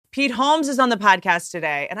Pete Holmes is on the podcast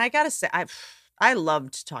today. And I got to say, I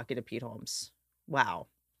loved talking to Pete Holmes. Wow.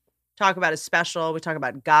 Talk about his special. We talk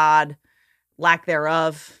about God, lack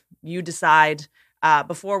thereof. You decide.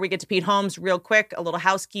 Before we get to Pete Holmes, real quick, a little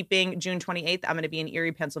housekeeping. June 28th, I'm going to be in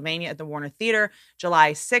Erie, Pennsylvania at the Warner Theater.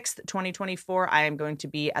 July 6th, 2024, I am going to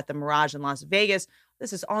be at the Mirage in Las Vegas.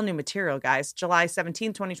 This is all new material, guys. July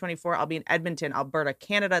 17th, 2024, I'll be in Edmonton, Alberta,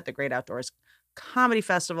 Canada at the Great Outdoors Comedy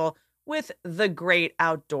Festival with the Great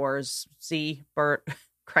Outdoors. See, Bert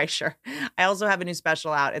Kreischer. I also have a new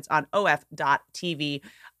special out. It's on of.tv.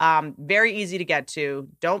 Very easy to get to.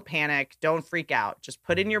 Don't panic. Don't freak out. Just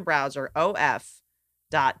put in your browser, of.tv/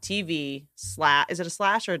 is it a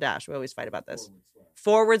slash or a dash? We always fight about this.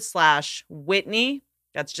 / Whitney.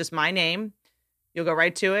 That's just my name. You'll go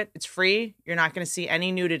right to it. It's free. You're not going to see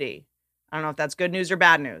any nudity. I don't know if that's good news or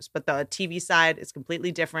bad news, but the TV side is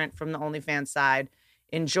completely different from the OnlyFans side.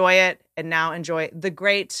 Enjoy it. And now enjoy the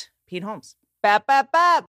great Pete Holmes. Bap, bap,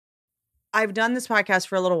 bap. I've done this podcast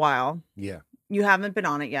for a little while. Yeah. You haven't been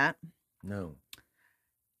on it yet. No.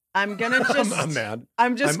 I'm going to just... I'm mad.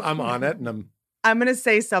 I'm on it and I'm going to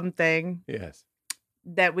say something. Yes.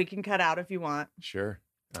 That we can cut out if you want. Sure.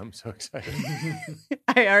 I'm so excited.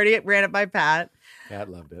 I already ran it by Pat. Pat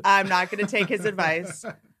loved it. I'm not going to take his advice.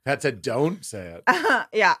 Pat said, don't say it.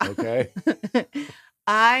 Yeah. Okay.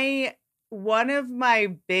 One of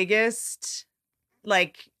my biggest,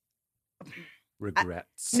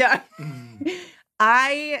 regrets.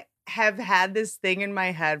 I have had this thing in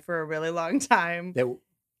my head for a really long time. That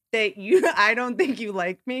I don't think you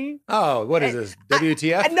like me. Oh, what is this?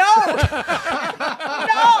 WTF? No,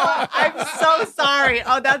 I'm so sorry.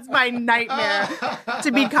 Oh, that's my nightmare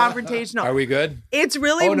to be confrontational. Are we good? It's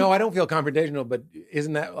really. Oh no, I don't feel confrontational, but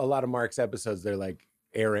isn't that a lot of Mark's episodes? They're like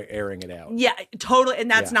airing it out. Yeah, totally.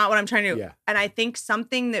 And that's not what I'm trying to do. Yeah. And I think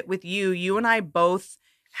something that with you and I both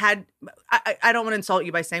had, I don't want to insult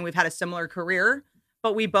you by saying we've had a similar career,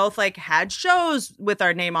 but we both had shows with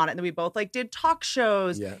our name on it. And then we both did talk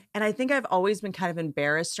shows. Yeah. And I think I've always been kind of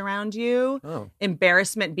embarrassed around you. Oh.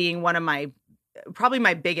 Embarrassment being one of probably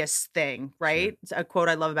my biggest thing, right? Sure. A quote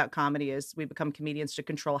I love about comedy is we become comedians to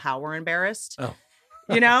control how we're embarrassed. Oh.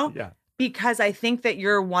 You know? Yeah. Because I think that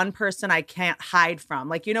you're one person I can't hide from.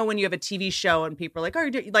 When you have a TV show and people are like, oh,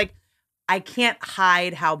 you're doing, I can't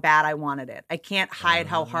hide how bad I wanted it. I can't hide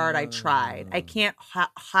how hard I tried. I can't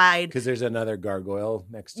hide. Because there's another gargoyle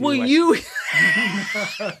next to you. Well, you...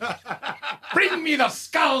 Bring me the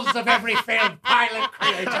skulls of every failed pilot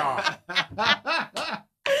creator.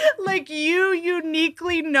 You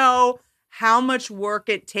uniquely know how much work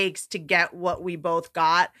it takes to get what we both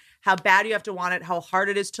got, how bad you have to want it, how hard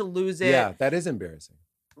it is to lose it. Yeah, that is embarrassing.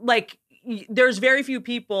 There's very few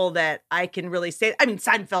people that I can really say. I mean,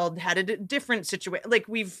 Seinfeld had a different situation.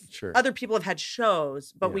 Other people have had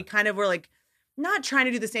shows, but we kind of were not trying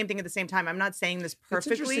to do the same thing at the same time. I'm not saying this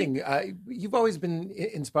perfectly. It's interesting. You've always been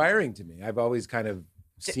inspiring to me. I've always kind of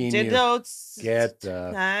seen you. Get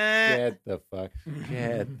the fuck.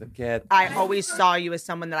 I always saw you as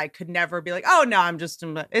someone that I could never be like, oh no,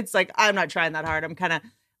 it's I'm not trying that hard. I'm kind of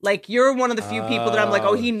you're one of the few people that I'm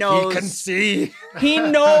oh, he knows. He can see. He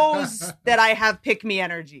knows that I have pick me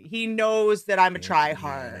energy. He knows that I'm a try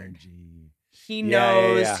hard. He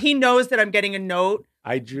knows. Yeah. He knows that I'm getting a note.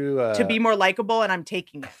 I drew to be more likable, and I'm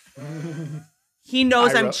taking it. He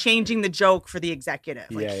knows I'm changing the joke for the executive.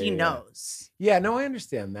 He knows. Yeah, no, I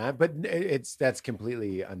understand that, but that's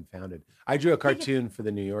completely unfounded. I drew a cartoon for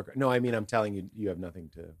the New Yorker. No, I mean, I'm telling you, you have nothing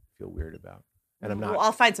to feel weird about, and I'm not. Well,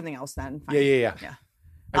 I'll find something else then. Fine. Yeah.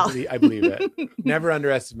 I believe it. Never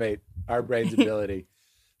underestimate our brain's ability.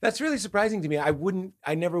 That's really surprising to me.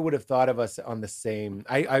 I never would have thought of us on the same.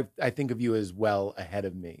 I think of you as well ahead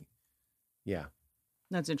of me. Yeah.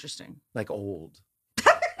 That's interesting. Old.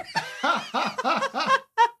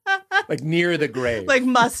 Near the grave.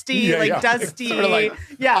 Musty, dusty.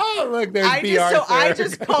 Oh, look, there's I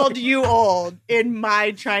just called you old in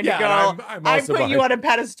my trying to go. I put you on a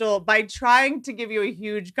pedestal by trying to give you a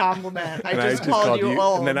huge compliment. I just called you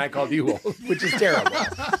old. And then I called you old, which is terrible.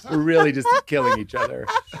 We're really just killing each other.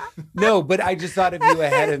 No, but I just thought of you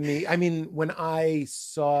ahead of me. I mean, when I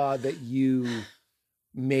saw that you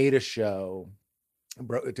made a show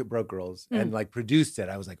Broke Girls and produced it,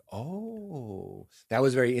 I was like, oh, that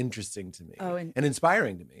was very interesting to me and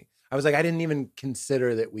inspiring to me. I was like, I didn't even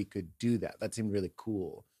consider that we could do that. That seemed really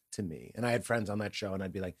cool to me. And I had friends on that show, and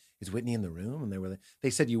I'd be like, "Is Whitney in the room?" And they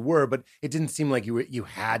said you were, but it didn't seem like you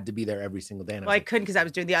had to be there every single day. And I couldn't because I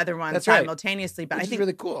was doing the other one simultaneously. But I think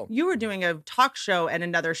really cool. You were doing a talk show and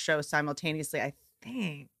another show simultaneously. I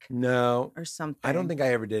think no or something. I don't think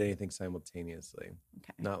I ever did anything simultaneously.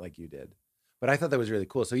 Okay, not like you did. But I thought that was really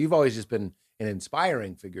cool. So you've always just been an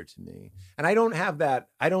inspiring figure to me. And I don't have that.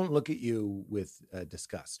 I don't look at you with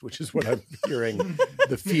disgust, which is what I'm hearing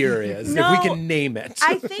the fear is, if we can name it.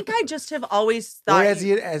 I think I just have always thought. Or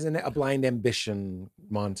as a blind ambition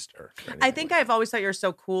monster. I think I've always thought you're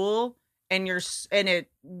so cool, and you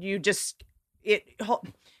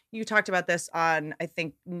talked about this on, I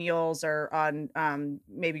think, Neil's or on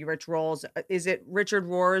maybe Rich Roll's. Is it Richard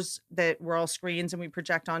Rohr's that we're all screens and we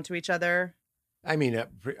project onto each other? I mean,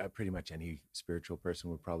 pretty much any spiritual person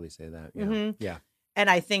would probably say that. Yeah. Mm-hmm. Yeah. And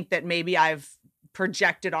I think that maybe I've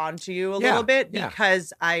projected onto you a little bit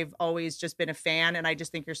because I've always just been a fan, and I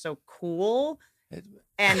just think you're so cool,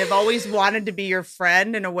 and have always wanted to be your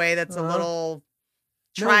friend in a way that's a little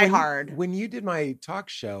try hard. When you did my talk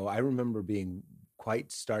show, I remember being quite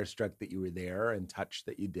starstruck that you were there and touched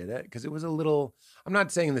that you did it, because it was a little, I'm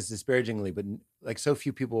not saying this disparagingly, but like so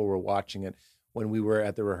few people were watching it. When we were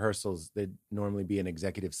at the rehearsals, there'd normally be an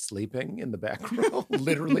executive sleeping in the back row,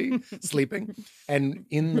 literally sleeping. And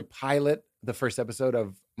in the pilot, the first episode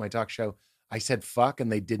of my talk show, I said fuck and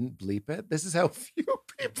they didn't bleep it. This is how few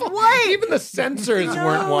people, even the censors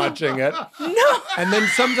weren't watching it. No. And then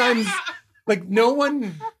sometimes, like, no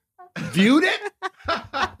one viewed it.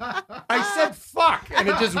 I said fuck and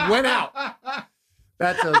it just went out.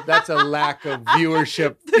 That's a lack of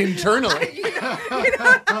viewership internally.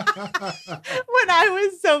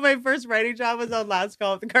 My first writing job was on Last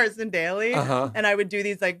Call with Carson Daly, and I would do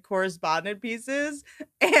these like correspondent pieces,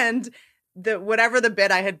 and whatever the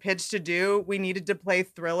bit I had pitched to do, we needed to play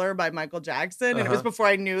Thriller by Michael Jackson, and it was before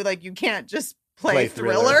I knew like you can't just play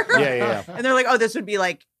Thriller. Yeah. And they're like, oh, this would be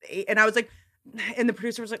like 8, and I was like. And the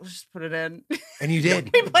producer was like, let's just put it in. And you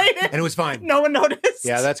did. We played it. And it was fine. No one noticed.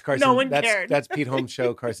 Yeah, that's Carson. No one cared. That's Pete Holmes'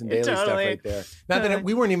 show, Carson Daly stuff right there. Not that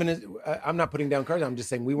we weren't even, I'm not putting down Carson. I'm just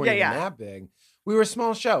saying we weren't even that big. We were a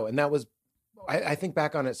small show. And that was, I think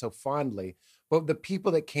back on it so fondly. But the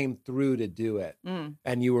people that came through to do it,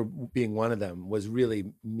 and you were being one of them, was really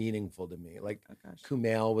meaningful to me. Like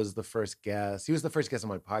Kumail was the first guest. He was the first guest on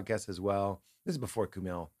my podcast as well. This is before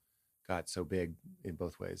Kumail got so big in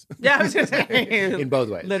both ways. Yeah, I was going to say. In both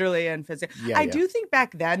ways. Literally and physically. Yeah, I do think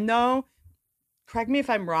back then, though, correct me if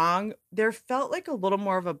I'm wrong, there felt like a little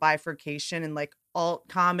more of a bifurcation in like alt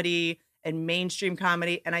comedy and mainstream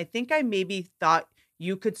comedy. And I think I maybe thought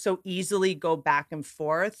you could so easily go back and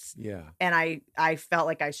forth. Yeah. And I felt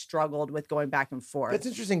like I struggled with going back and forth. That's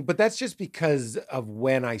interesting, but that's just because of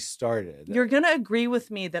when I started. You're going to agree with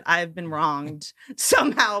me that I've been wronged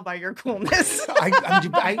somehow by your coolness.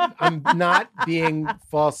 I'm not being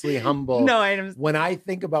falsely humble. No, I am. When I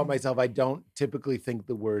think about myself, I don't typically think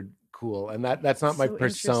the word cool, and that's not my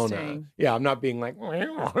persona. Yeah, I'm not being like,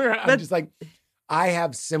 I'm just like, I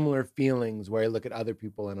have similar feelings where I look at other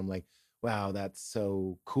people and I'm like, wow, that's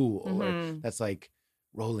so cool. Or that's like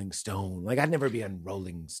Rolling Stone. Like I'd never be on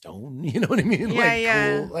Rolling Stone. You know what I mean?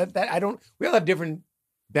 Yeah, cool. We all have different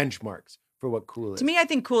benchmarks for what cool is. To me, I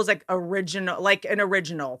think cool is like original, like an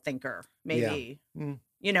original thinker, maybe. Yeah.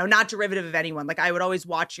 You know, not derivative of anyone. Like I would always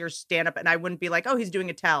watch your stand up and I wouldn't be like, oh, he's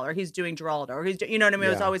doing Attell or he's doing Geraldo or you know what I mean?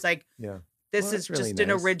 It was always like, this is really just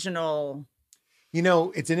an original. You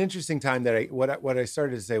know, it's an interesting time that what I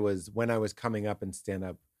started to say was when I was coming up in stand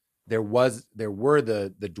up, there were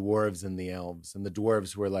the dwarves and the elves, and the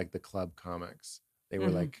dwarves were like the club comics. They were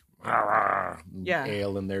like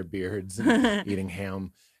ale in their beards and eating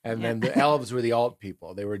ham. And then the elves were the alt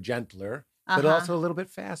people. They were gentler, but also a little bit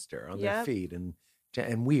faster on their feet and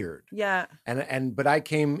weird. Yeah. But I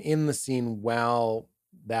came in the scene while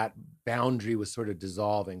that boundary was sort of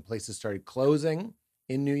dissolving. Places started closing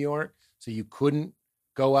in New York, so you couldn't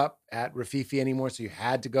go up at Rafifi anymore, so you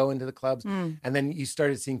had to go into the clubs. And then you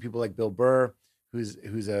started seeing people like Bill Burr, who's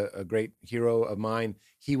a great hero of mine.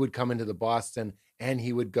 He would come into the Boston and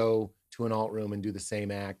he would go to an alt room and do the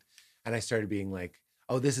same act. And I started being like,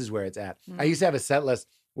 oh, this is where it's at. I used to have a set list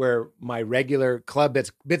where my regular club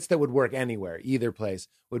bits that would work anywhere, either place,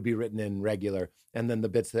 would be written in regular. And then the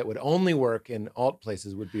bits that would only work in alt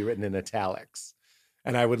places would be written in italics.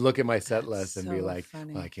 And I would look at my set list and be like,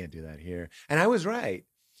 funny. Well, I can't do that here. And I was right.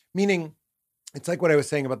 Meaning, it's like what I was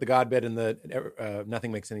saying about the God bit and the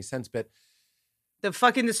nothing makes any sense bit. The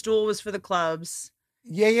fucking the stool was for the clubs.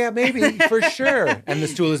 Yeah, maybe, for sure. And the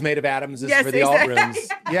stool is made of atoms is for the alt rooms.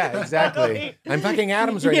 Yeah, exactly. I'm fucking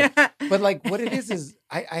atoms right now. But like what it is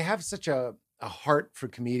I have such a heart for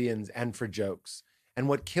comedians and for jokes. And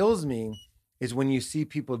what kills me is when you see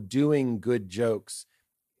people doing good jokes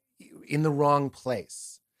in the wrong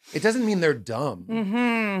place. It doesn't mean they're dumb.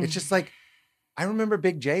 It's just like, I remember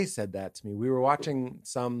Big J said that to me. We were watching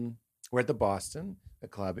we're at the Boston, a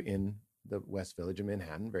club in the West Village of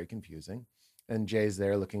Manhattan, very confusing. and Jay's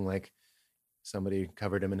there looking like somebody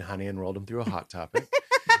covered him in honey and rolled him through a Hot Topic.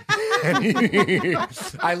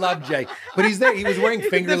 I love Jay, but he's there. He was wearing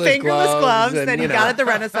fingerless gloves that he got at the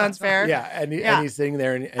Renaissance Fair. Yeah, and he's sitting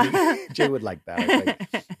there, and Jay would like that, I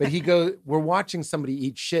think. But he goes, we're watching somebody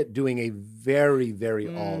eat shit doing a very, very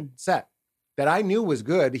alt set that I knew was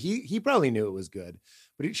good. He probably knew it was good,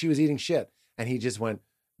 but she was eating shit, and he just went,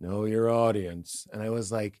 "Know your audience," and I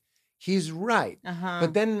was like, he's right.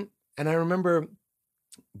 But then, and I remember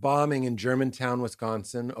bombing in Germantown,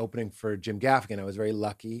 Wisconsin, opening for Jim Gaffigan. I was very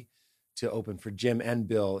lucky to open for Jim and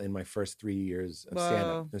Bill in my first 3 years of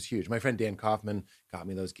stand-up. It was huge. My friend Dan Kaufman got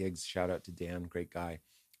me those gigs. Shout out to Dan, great guy.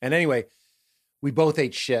 And anyway, we both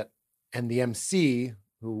ate shit. And the MC,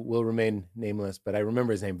 who will remain nameless, but I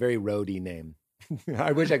remember his name, very roadie name.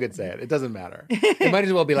 I wish I could say it. It doesn't matter. It might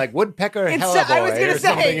as well be like Woodpecker Hella Boy. I was going to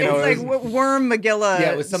say, it's like Worm McGilla.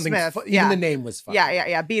 Yeah, it was something. Smith. Even the name was fun.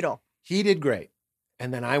 Yeah. Beetle. He did great.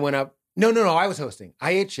 And then I went up. No. I was hosting.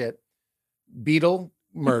 I ate shit. Beetle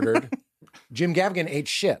murdered. Jim Gaffigan ate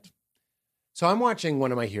shit. So I'm watching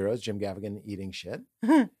one of my heroes, Jim Gaffigan, eating shit.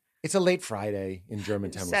 It's a late Friday in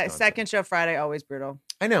Germantown, Wisconsin. Second show Friday, always brutal.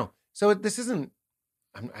 I know. So this isn't,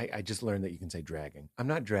 I just learned that you can say dragging. I'm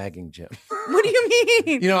not dragging Jim. What do you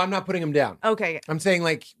mean? I'm not putting him down. Okay. I'm saying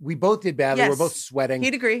like we both did badly. We're both sweating.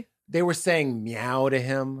 He'd agree. They were saying meow to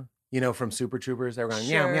him, from Super Troopers. They were going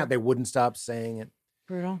meow, meow. They wouldn't stop saying it.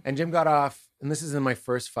 Brutal. And Jim got off, and this is in my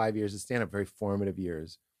first 5 years of stand-up, very formative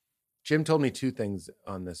years. Jim told me two things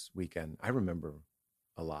on this weekend. I remember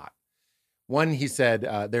a lot. One, he said,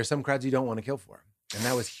 there's some crowds you don't want to kill for. And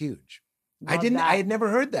that was huge. I had never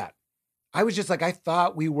heard that. I was just like, I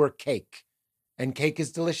thought we were cake. And cake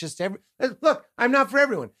is delicious to everyone. Look, I'm not for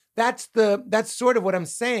everyone. That's sort of what I'm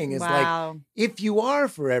saying is like, if you are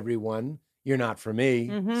for everyone, you're not for me.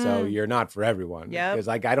 So you're not for everyone. Yeah. Because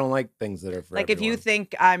like, I don't like things that are for everyone. Like if you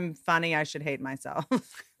think I'm funny, I should hate myself.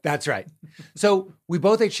 That's right. So we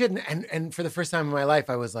both ate shit. And for the first time in my life,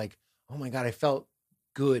 I was like, oh my God, I felt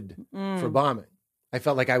good for bombing. I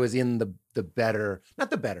felt like I was in the better, not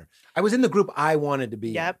the better. I was in the group I wanted to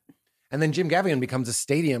be. Yep. In. And then Jim Gaffigan becomes a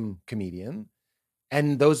stadium comedian.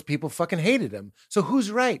 And those people fucking hated him. So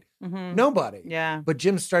who's right? Nobody. Yeah. But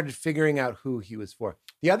Jim started figuring out who he was for.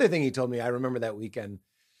 The other thing he told me, I remember that weekend,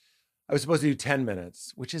 I was supposed to do 10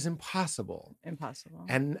 minutes, which is impossible.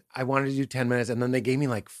 And I wanted to do 10 minutes. And then they gave me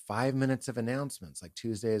like 5 minutes of announcements, like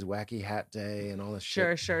Tuesday is Wacky Hat Day and all this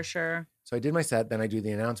shit. Sure. So I did my set, then I do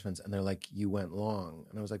the announcements. And they're like, you went long.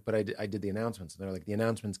 And I was like, but I did the announcements. And they're like, the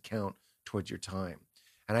announcements count towards your time.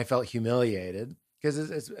 And I felt humiliated.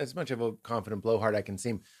 Because as much of a confident blowhard I can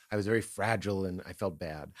seem, I was very fragile and I felt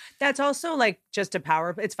bad. That's also like just a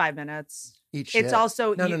power. It's 5 minutes. Eat shit. It's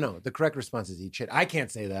also no. The correct response is eat shit. I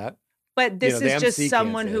can't say that. But this is just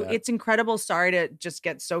someone who that. It's incredible. Sorry to just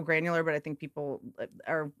get so granular, but I think people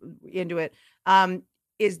are into it.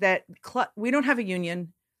 Is that we don't have a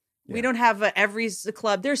union. Yeah. We don't have every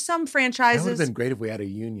club. There's some franchises. That would have been great if we had a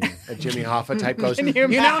union. A Jimmy Hoffa type goes, the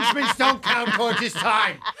announcements don't count towards his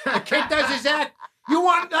time. The kid does his act. You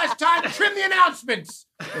want less time? Trim the announcements.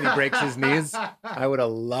 And he breaks his knees. I would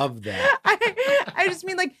have loved that. I just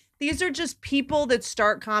mean like these are just people that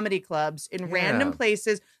start comedy clubs in random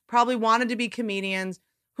places, probably wanted to be comedians.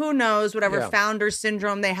 Who knows, whatever founder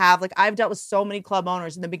syndrome they have. Like I've dealt with so many club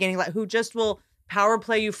owners in the beginning like, who just will power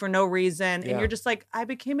play you for no reason. And you're just like, I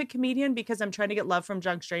became a comedian because I'm trying to get love from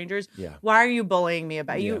drunk strangers. Yeah. Why are you bullying me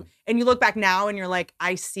about you? And you look back now and you're like,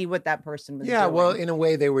 I see what that person was doing. Yeah, well, in a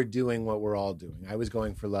way they were doing what we're all doing. I was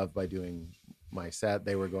going for love by doing my set.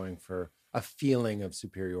 They were going for a feeling of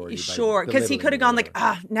superiority. Sure, because he could have gone like,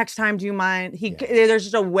 next time, do you mind? There's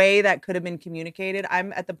just a way that could have been communicated.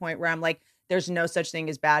 I'm at the point where I'm like, there's no such thing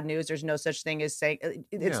as bad news. There's no such thing as saying,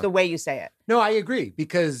 it's the way you say it. No, I agree,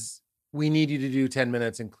 because we need you to do 10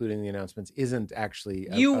 minutes, including the announcements, isn't actually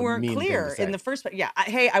you weren't clear in the first place. Yeah.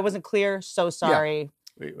 I wasn't clear. So sorry.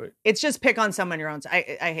 Yeah. Wait. It's just pick on someone your own.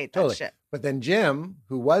 I hate that shit. But then Jim,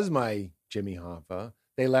 who was my Jimmy Hoffa,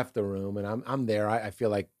 they left the room and I'm there. I feel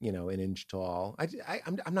like, an inch tall.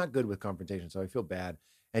 I'm not good with confrontation, so I feel bad.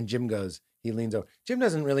 And Jim goes, he leans over. Jim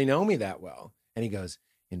doesn't really know me that well. And he goes,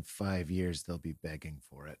 in 5 years, they'll be begging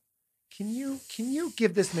for it. Can you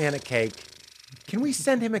give this man a cake? Can we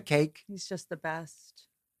send him a cake? He's just the best.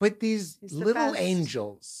 But these little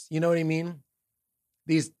angels, you know what I mean?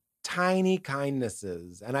 These tiny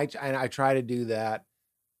kindnesses. And I try to do that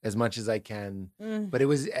as much as I can. But it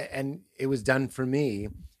was done for me.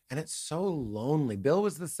 And it's so lonely. Bill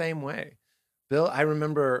was the same way. Bill, I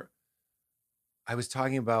remember I was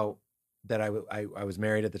talking about that I was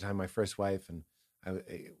married at the time, my first wife, and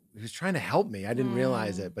he was trying to help me. I didn't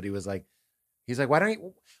realize it, but he was like, He's like, why don't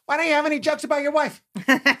you have any jokes about your wife?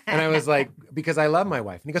 And I was like, because I love my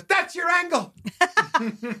wife. And he goes, that's your angle.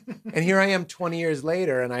 And here I am 20 years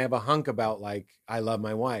later, and I have a hunk about like, I love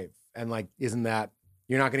my wife. And like, isn't that,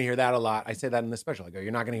 you're not going to hear that a lot. I say that in the special. I go,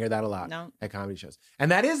 you're not going to hear that a lot at comedy shows.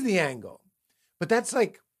 And that is the angle. But that's,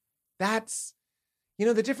 you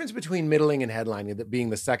know, the difference between middling and headlining, that being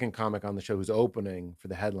the second comic on the show who's opening for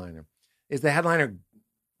the headliner, is the headliner,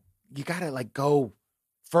 you got to like go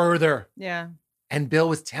further. Yeah. And Bill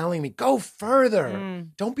was telling me, go further.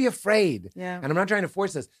 Don't be afraid. Yeah. And I'm not trying to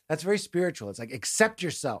force this. That's very spiritual. It's like, accept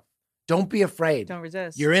yourself. Don't be afraid. Don't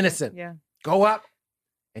resist. You're innocent. Yeah. Go up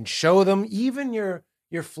and show them even your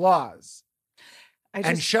flaws.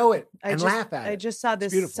 And show it and laugh at it. I just saw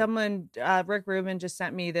this. Someone, Rick Rubin just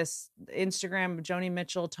sent me this Instagram of Joni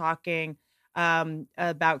Mitchell talking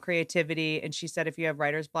about creativity. And she said, if you have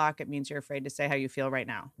writer's block, it means you're afraid to say how you feel right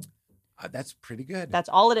now. That's pretty good. That's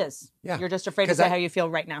all it is. Yeah. You're just afraid to say how you feel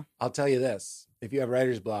right now. I'll tell you this. If you have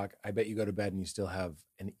writer's block, I bet you go to bed and you still have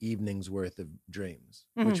an evening's worth of dreams,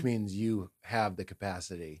 which means you have the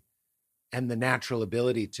capacity and the natural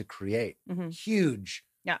ability to create huge,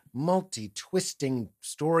 multi-twisting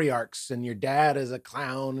story arcs. And your dad is a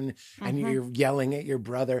clown and you're yelling at your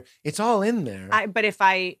brother. It's all in there. But if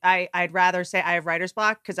I'd rather say I have writer's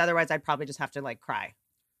block, because otherwise I'd probably just have to like cry.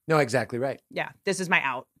 No, exactly right. Yeah. This is my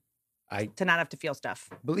out. To not have to feel stuff.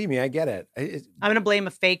 Believe me, I get it. I'm going to blame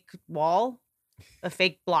a fake wall, a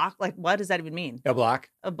fake block. Like, what does that even mean? A block?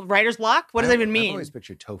 A writer's block? What does that even mean? I always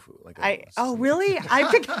picture tofu. Really?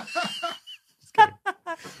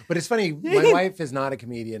 But it's funny. My wife is not a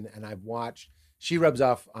comedian, and I've watched. She rubs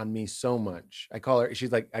off on me so much. I call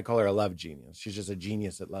her a love genius. She's just a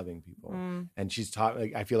genius at loving people. And she's taught.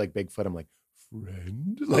 Like, I feel like Bigfoot. I'm like,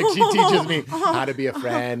 friend. Like, she teaches me how to be a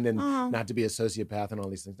friend and not to be a sociopath and all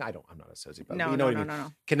these things. I'm not a sociopath. No, but you know what I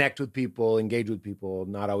mean? Connect with people, engage with people,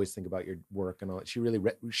 not always think about your work and all that. She really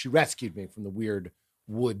she rescued me from the weird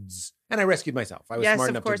woods, and I rescued myself. I was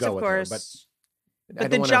smart enough to go with her, but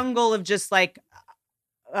the jungle of just like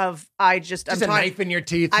I'm a knife in your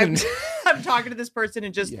teeth. I'm talking to this person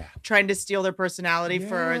and just trying to steal their personality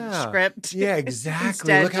for a script. Yeah,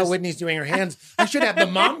 exactly. Look how Whitney's doing her hands. I should have the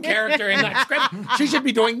mom character in that script. She should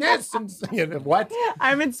be doing this. And, what?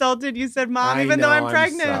 I'm insulted. You said mom, though I'm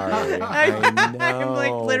pregnant. I'm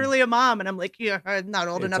like literally a mom. And I'm like, you're not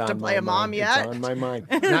old enough to play a mom yet. It's on my mind.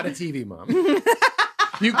 Not a TV mom.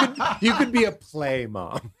 You could be a play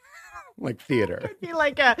mom. Like theater. It'd be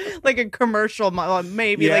like a commercial,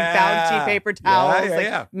 maybe like Bounty paper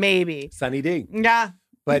towels. Maybe. Sunny D. Yeah.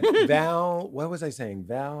 But Val, what was I saying?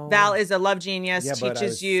 Val is a love genius,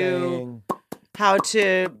 teaches you how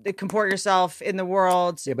to comport yourself in the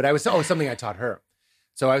world. Yeah, but I was something I taught her.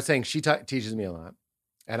 So I was saying she teaches me a lot.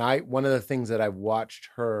 And one of the things that I've watched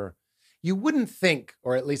her, you wouldn't think,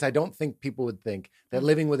 or at least I don't think people would think, that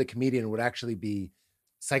living with a comedian would actually be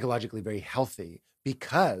psychologically very healthy,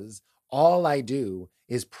 because all I do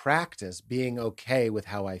is practice being okay with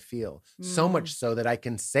how I feel. So much so that I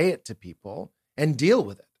can say it to people and deal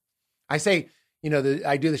with it. I say,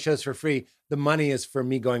 I do the shows for free. The money is for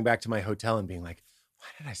me going back to my hotel and being like, why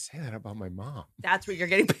did I say that about my mom? That's what you're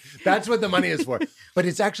getting. That's what the money is for. But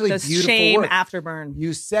it's actually the beautiful shame work. Afterburn.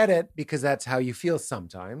 You said it because that's how you feel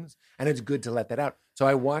sometimes. And it's good to let that out. So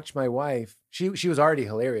I watched my wife. She was already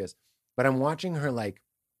hilarious. But I'm watching her like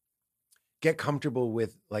get comfortable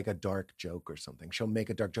with like a dark joke or something. She'll make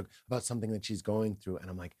a dark joke about something that she's going through. And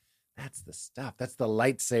I'm like, that's the stuff. That's the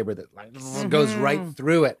lightsaber that like goes right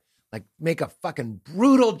through it. Like, make a fucking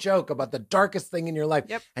brutal joke about the darkest thing in your life.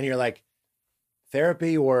 Yep. And you're like,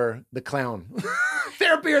 therapy or the clown?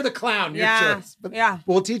 Therapy or the clown? Your choice. But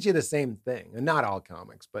we'll teach you the same thing. And not all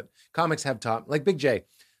comics, but comics have taught, like Big J.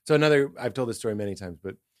 So I've told this story many times,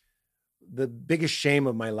 but the biggest shame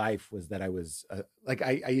of my life was that I was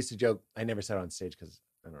I used to joke, I never said it on stage because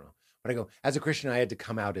I don't know, but I go, as a Christian, I had to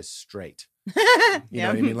come out as straight. You know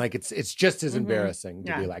what I mean? Like it's just as embarrassing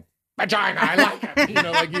to be like, vagina, I like it.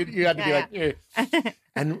 Like you had to be like,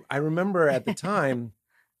 and I remember at the time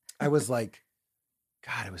I was like,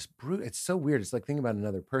 God, it was brutal. It's so weird. It's like thinking about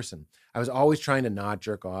another person. I was always trying to not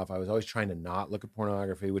jerk off. I was always trying to not look at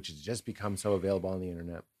pornography, which has just become so available on the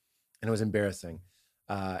internet. And it was embarrassing.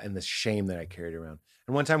 And the shame that I carried around.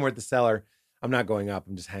 And one time we're at the Cellar. I'm not going up.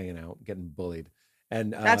 I'm just hanging out, getting bullied.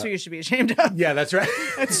 And that's what you should be ashamed of. Yeah, that's right.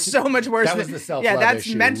 That's so much worse. That was the self-love that's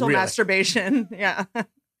issue, mental really. Masturbation. Yeah.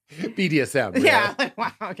 BDSM. Really. Yeah. Like,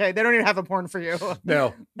 wow. Okay. They don't even have a porn for you.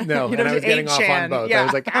 No. And I was getting off on both. I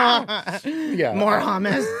was like, yeah. More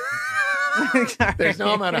hummus. Sorry. There's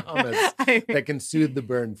no amount of hummus that can soothe the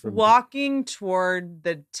burn from walking toward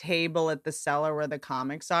the table at the cellar where the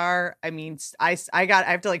comics are. I mean, I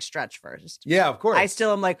have to like stretch first. Yeah, of course. I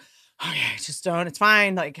still am like, okay, just don't. It's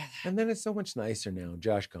fine. Like, and then it's so much nicer now.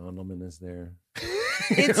 Josh Gondelman is there.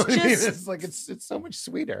 It's just, I mean? It's like it's so much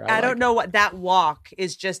sweeter. I don't know what that walk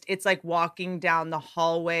is. Just it's like walking down the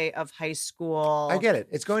hallway of high school. I get it.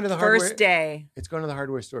 It's going to the first day. It's going to the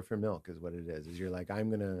hardware store for milk, is what it is. Is you're like, I'm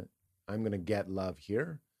gonna get love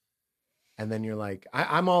here, and then you're like,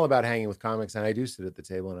 I'm all about hanging with comics, and I do sit at the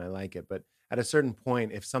table and I like it. But at a certain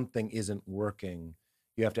point, if something isn't working,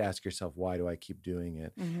 you have to ask yourself, why do I keep doing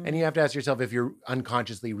it? Mm-hmm. And you have to ask yourself if you're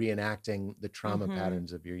unconsciously reenacting the trauma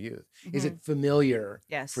patterns of your youth. Mm-hmm. Is it familiar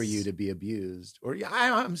for you to be abused? Or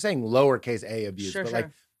I'm saying lowercase a abused, but like,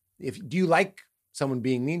 do you like someone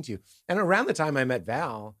being mean to you? And around the time I met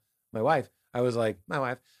Val, my wife, I was like,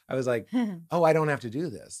 oh, I don't have to do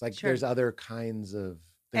this. Like there's other kinds of,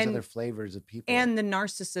 there's other flavors of people. And the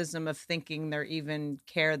narcissism of thinking they're even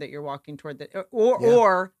care that you're walking toward that,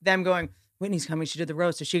 or them going, Whitney's coming, she did the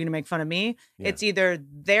roast, is she going to make fun of me? Yeah. It's either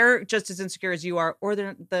they're just as insecure as you are,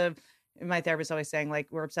 or my therapist always saying, like,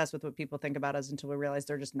 we're obsessed with what people think about us until we realize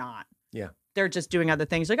they're just not. Yeah. They're just doing other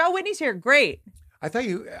things. Like, oh, Whitney's here. Great. I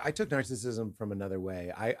took narcissism from another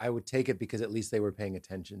way. I would take it because at least they were paying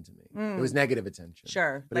attention to me. It was negative attention.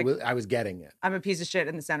 Sure. But like, I was getting it. I'm a piece of shit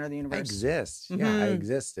in the center of the universe. I exist. Mm-hmm. Yeah, I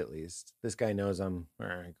exist at least. This guy knows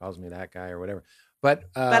he calls me that guy or whatever. But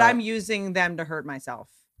I'm using them to hurt myself.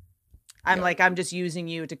 I'm just using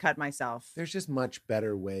you to cut myself. There's just much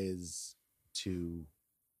better ways to,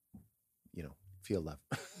 feel love.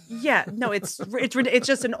 Yeah, no, it's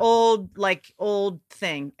just an old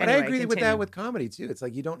thing. But anyway, I agree with that with comedy too. It's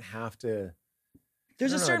like you don't have to.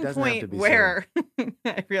 There's a certain point where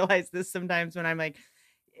I realize this sometimes when I'm like,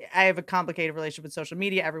 I have a complicated relationship with social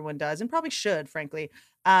media. Everyone does, and probably should, frankly.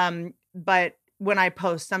 But when I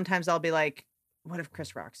post, sometimes I'll be like, what if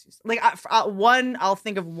Chris Rock's used? Like I'll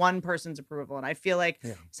think of one person's approval. And I feel like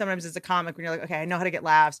sometimes as a comic, when you're like, okay, I know how to get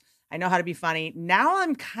laughs. I know how to be funny. Now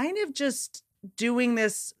I'm kind of just doing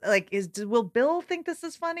this. Like, will Bill think this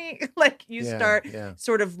is funny? Like you start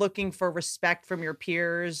sort of looking for respect from your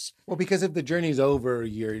peers. Well, because if the journey's over,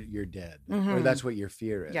 you're dead. Mm-hmm. Or that's what your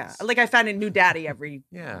fear is. Yeah. Like I find a new daddy every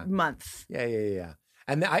month. Yeah.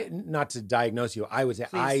 And not to diagnose you, I would say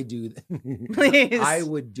Please. I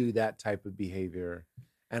would do that type of behavior,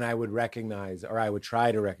 and I would recognize, or I would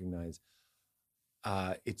try to recognize,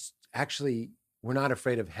 it's actually, we're not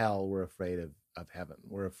afraid of hell, we're afraid of heaven.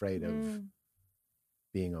 We're afraid of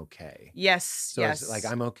being okay. Yes. So it's like,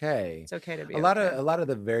 I'm okay. It's okay to be a lot of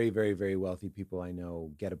the very, very, very wealthy people I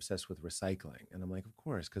know get obsessed with recycling. And I'm like, of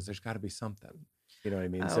course, because there's got to be something. You know what I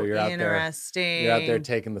mean? So you're out there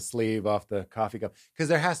taking the sleeve off the coffee cup because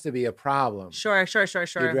there has to be a problem. Sure.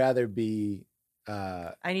 You'd rather be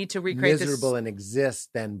I need to recreate miserable and exist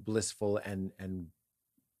than blissful and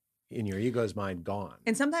in your ego's mind gone.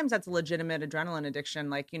 And sometimes that's a legitimate adrenaline addiction.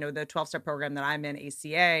 Like, the 12-step program that I'm in,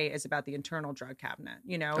 ACA, is about the internal drug cabinet.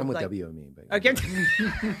 I'm with WME. But okay.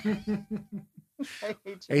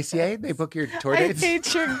 ACA? They book your tour dates? I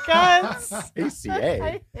hate your guts.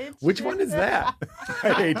 ACA? Which one is that?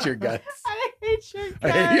 I hate your guts. I hate your guts. I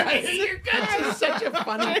hate your guts is such a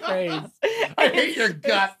funny phrase. I hate your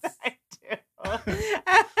guts. I do.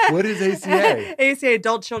 What is ACA? ACA,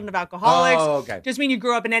 adult children of alcoholics. Oh, okay. Just mean you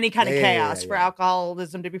grew up in any kind of chaos. For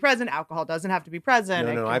alcoholism to be present, alcohol doesn't have to be present.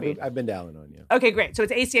 No, I've been down on you. Okay, great. So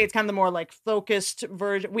it's ACA. It's kind of the more like focused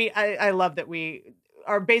version. I love that we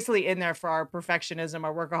are basically in there for our perfectionism,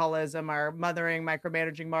 our workaholism, our mothering,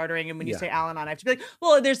 micromanaging, martyring. And when you say Al-Anon, I have to be like,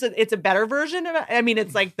 well, it's a better version of it. I mean,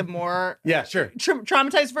 it's like the more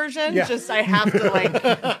traumatized version. Yeah. Just I have to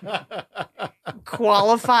like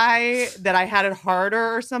qualify that I had it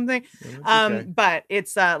harder or something. Okay. But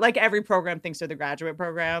it's like every program thinks they're the graduate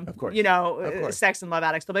program. Of course. Sex and love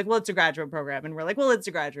addicts. They're like, well, it's a graduate program. And we're like, well, it's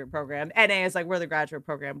a graduate program. NA is like, we're the graduate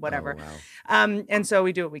program, whatever. Oh, wow. And so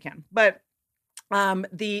we do what we can. But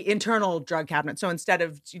the internal drug cabinet. So instead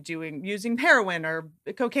of using heroin or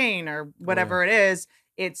cocaine or whatever it is,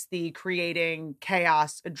 it's the creating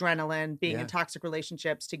chaos, adrenaline, being in toxic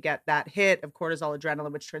relationships to get that hit of cortisol,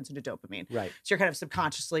 adrenaline, which turns into dopamine. Right. So you're kind of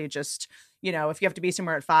subconsciously just, if you have to be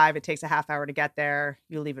somewhere at 5, it takes a half hour to get there.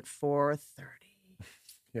 You leave at 4:30.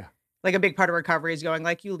 Yeah. Like a big part of recovery is going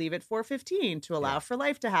like you leave at 4:15 to allow for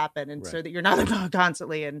life to happen. And so that you're not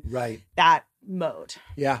constantly in that mode.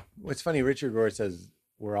 Yeah. What's funny, Richard Rohr says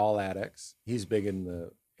we're all addicts. He's big in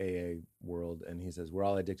the AA world. And he says, we're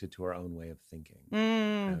all addicted to our own way of thinking.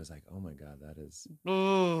 And I was like, oh my God,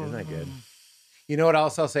 isn't that good? You know what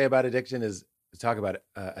else I'll say about addiction is talk about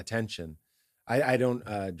attention. I don't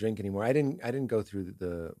drink anymore. I didn't go through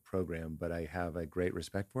the program, but I have a great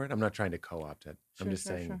respect for it. I'm not trying to co-opt it. I'm just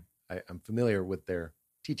saying I'm familiar with their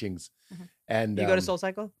teachings. Mm-hmm. And you go to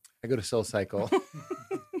SoulCycle? I go to SoulCycle.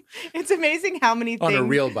 It's amazing how many things. On a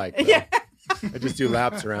real bike, though. Yeah. I just do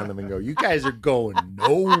laps around them and go, you guys are going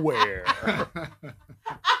nowhere.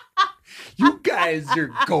 You guys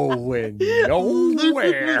are going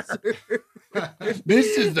nowhere.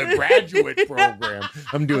 This is the graduate program.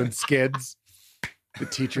 I'm doing skids. The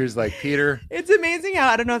teacher's like, Peter. It's amazing how,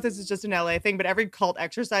 I don't know if this is just an LA thing, but every cult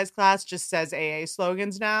exercise class just says AA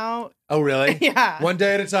slogans now. Oh, really? Yeah. One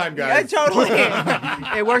day at a time, guys. Yeah, totally.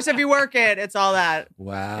 It works if you work it. It's all that.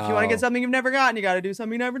 Wow. If you want to get something you've never gotten, you got to do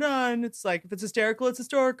something you've never done. It's like, if it's hysterical, it's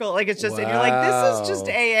historical. Like, it's just, and you're like, this is just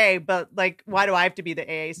AA, but like, why do I have to be the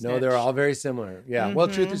AA snitch? No, they're all very similar. Yeah. Mm-hmm. Well,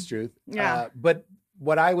 truth is truth. Yeah. But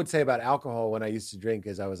what I would say about alcohol when I used to drink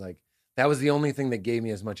is I was like, that was the only thing that gave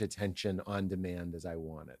me as much attention on demand as I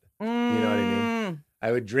wanted. You know what I mean?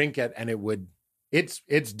 I would drink it and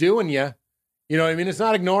it's doing you. You know what I mean? It's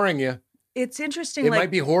not ignoring you. It's interesting. It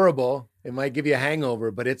might be horrible. It might give you a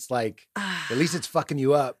hangover, but it's like, at least it's fucking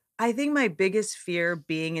you up. I think my biggest fear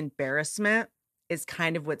being embarrassment is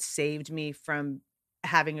kind of what saved me from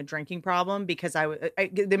having a drinking problem, because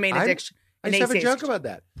the main addiction. I just have a joke about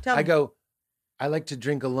that. I like to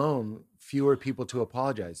drink alone, fewer people to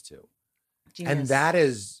apologize to. Genius.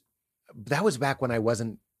 And that was back when I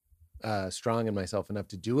wasn't strong in myself enough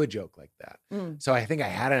to do a joke like that. So I think I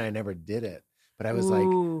had it and I never did it. But I was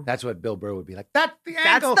like, that's what Bill Burr would be like. That's the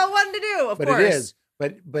angle. That's the one to do, of course. But it is.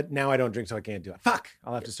 But now I don't drink, so I can't do it. Fuck.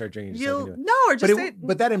 I'll have to start drinking.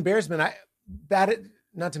 But that embarrassment,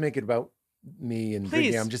 not to make it about me and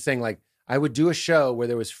drinking, I'm just saying, like, I would do a show where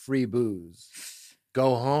there was free booze,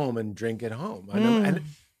 go home and drink at home. I know, and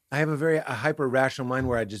I have a hyper rational mind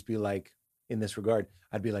where I'd just be like, in this regard,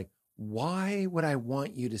 I'd be like, why would I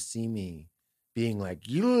want you to see me being like,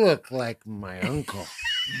 you look like my uncle?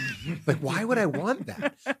 Like, why would I want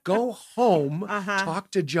that? Go home,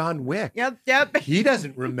 talk to John Wick. Yep. He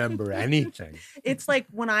doesn't remember anything. It's like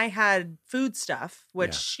when I had food stuff,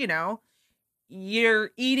 which,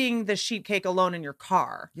 you're eating the sheet cake alone in your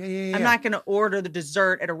car. Yeah. I'm not going to order the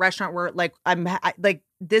dessert at a restaurant where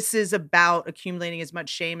this is about accumulating as much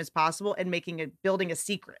shame as possible and building a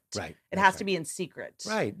secret. Right. It has to be in secret.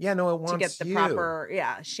 Right. Yeah, no, it wants to get the proper,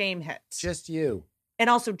 shame hit. Just you. And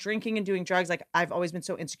also drinking and doing drugs. Like, I've always been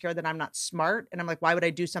so insecure that I'm not smart. And I'm like, why would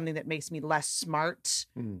I do something that makes me less smart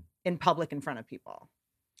in public in front of people?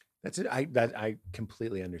 That's it. I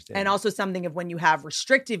completely understand. And also something of when you have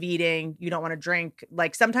restrictive eating, you don't want to drink.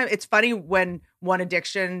 Like, sometimes it's funny when one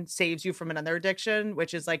addiction saves you from another addiction,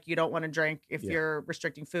 which is like, you don't want to drink if you're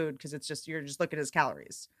restricting food, because you're just looking at his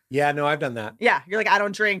calories. Yeah, no, I've done that. Yeah. You're like, I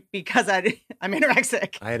don't drink because I'm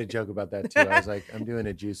anorexic. I had a joke about that too. I was like, I'm doing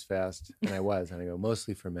a juice fast. And I go,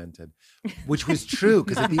 mostly fermented, which was true.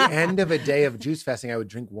 Because at the end of a day of juice fasting, I would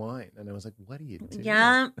drink wine. And I was like, what are you doing?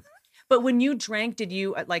 Yeah. But when you drank, did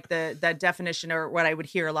you like that definition, or what I would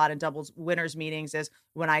hear a lot in doubles winners meetings is,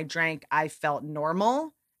 when I drank, I felt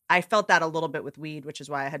normal. I felt that a little bit with weed, which is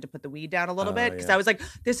why I had to put the weed down a little bit, because I was like,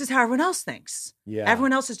 this is how everyone else thinks. Yeah.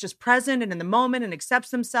 Everyone else is just present and in the moment and accepts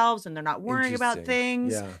themselves, and they're not worrying about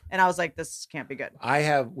things. Yeah. And I was like, this can't be good.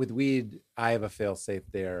 With weed, I have a fail safe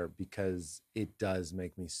there because it does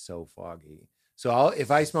make me so foggy. So if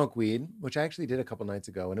I smoke weed, which I actually did a couple nights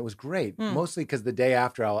ago, and it was great, mostly because the day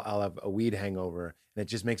after I'll have a weed hangover, and it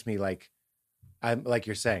just makes me like, I'm like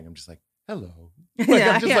you're saying, I'm just like, hello.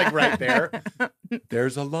 I'm just like right there.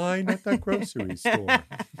 There's a line at the grocery store.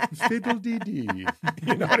 Fiddle-dee-dee.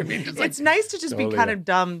 You know what I mean? It's nice to just be kind of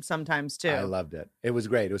dumb sometimes too. I loved it. It was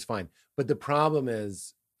great. It was fine. But the problem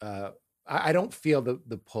is, I don't feel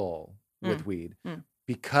the pull with weed,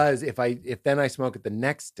 because if then I smoke it the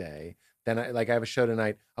next day, then I have a show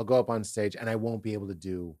tonight, I'll go up on stage and I won't be able to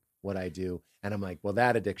do what I do. And I'm like, well,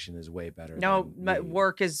 that addiction is way better. No,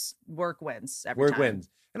 work wins every time. Work wins.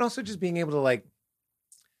 And also just being able to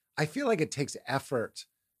I feel like it takes effort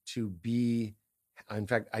to be, in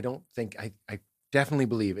fact, I definitely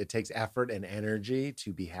believe it takes effort and energy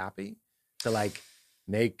to be happy, to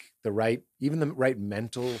make the right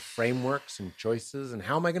mental frameworks and choices. And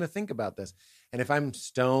how am I going to think about this? And if I'm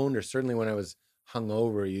stoned, or certainly when I was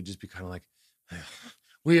hungover, you'd just be kind of like,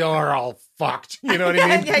 we are all fucked. You know what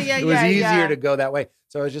I mean? It was easier to go that way.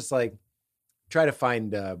 So I was just like, try to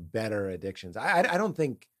find better addictions. I don't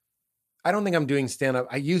think I'm doing stand-up.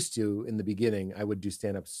 I used to, in the beginning, I would do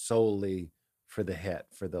stand-up solely for the hit,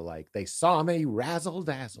 for the they saw me razzle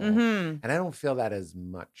dazzle. And I don't feel that as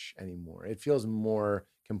much anymore. It feels more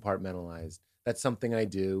compartmentalized. That's something I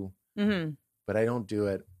do. But but I don't do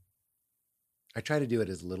it. I try to do it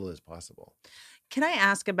as little as possible. Can I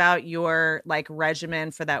ask about your like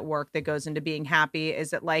regimen for that work that goes into being happy?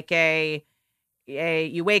 Is it like a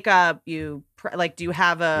you wake up, do you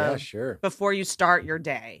have Yeah, sure. before you start your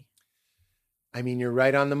day? I mean, you're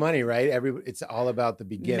right on the money, right? It's all about the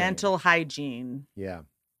beginning. Mental hygiene. Yeah.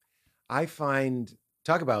 I find,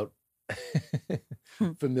 talk about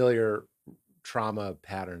familiar trauma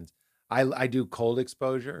patterns. I do cold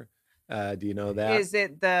exposure. Do you know that? Is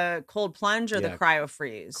it the cold plunge or the cryo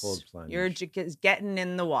freeze? Cold plunge. You're just getting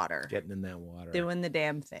in the water. Getting in that water. Doing the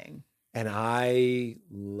damn thing. And I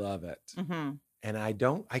love it. Mm-hmm. And I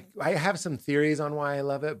have some theories on why I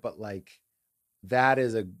love it, but like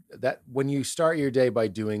that when you start your day by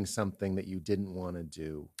doing something that you didn't want to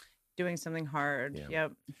do. Doing something hard. Yeah.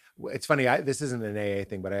 Yep. It's funny. This isn't an AA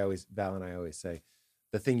thing, but Val and I always say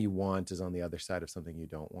the thing you want is on the other side of something you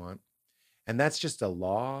don't want. And that's just a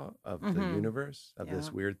law of the universe, of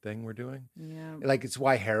this weird thing we're doing. Yeah. Like it's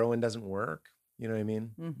why heroin doesn't work. You know what I mean?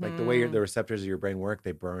 Mm-hmm. Like the way the receptors of your brain work,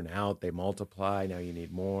 they burn out, they multiply. Now you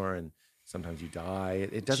need more. And sometimes you die.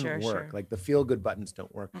 It doesn't work. Sure. Like the feel-good buttons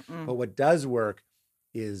don't work. Mm-mm. But what does work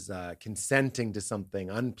is consenting to something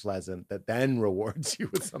unpleasant that then rewards you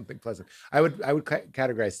with something pleasant. I would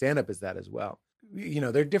categorize stand-up as that as well. You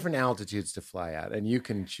know, there are different altitudes to fly at, and you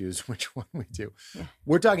can choose which one we do. Yeah.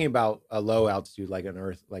 We're talking about a low altitude, like an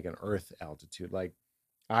earth altitude. Like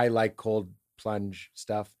I like cold plunge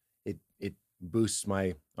stuff. It boosts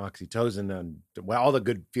my oxytocin and all the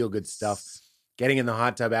good feel good stuff. Getting in the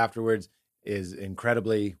hot tub afterwards is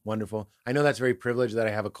incredibly wonderful. I know that's very privileged that I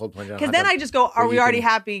have a cold plunge. Because then I just go, are we already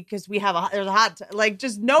happy because we have there's a hot tub? Like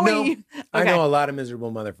just knowing. No, okay. I know a lot of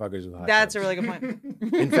miserable motherfuckers with hot That's tubs. A really good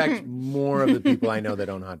point. In fact, more of the people I know that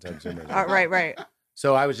own hot tubs are miserable. Right.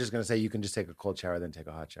 So I was just going to say you can just take a cold shower, then take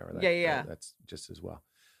a hot shower. That's just as well.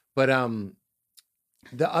 But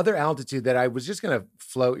the other altitude that I was just going to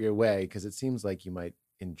float your way, because it seems like you might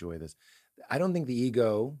enjoy this. I don't think the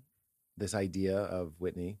ego, this idea of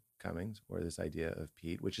Whitney Cummings or this idea of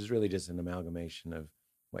Pete, which is really just an amalgamation of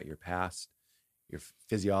what your past, your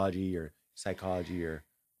physiology, your psychology,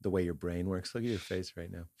 the way your brain works. Look at your face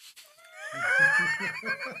right now.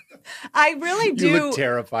 I really do. You look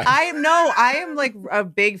terrified. I am like a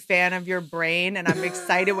big fan of your brain, and I'm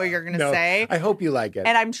excited what you're going to say. I hope you like it.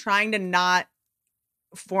 And I'm trying to not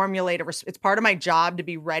formulate it's part of my job to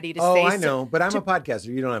be ready to say. Oh, I know, but I'm a podcaster.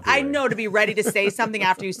 You don't have to worry. I know to be ready to say something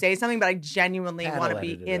after you say something, but I genuinely want to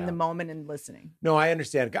be in the moment and listening. No, I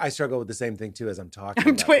understand. I struggle with the same thing too as I'm talking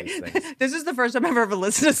about these things. This is the first time I've ever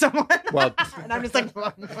listened to someone. Well, and I'm just like,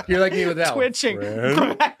 you're like me with Val. Twitching.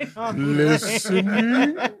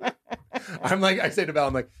 Listening. I say to Val,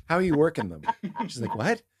 I'm like, how are you working them? She's like,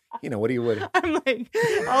 what? You know, what do you would? I'm like,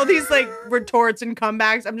 all these like retorts and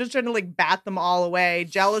comebacks. I'm just trying to like bat them all away.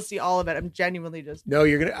 Jealousy, all of it. I'm genuinely just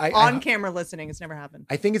on camera listening. It's never happened.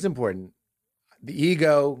 I think it's important. The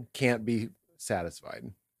ego can't be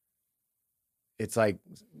satisfied. It's like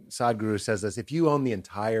Sadhguru says this: if you own the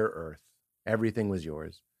entire earth, everything was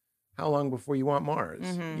yours, how long before you want Mars?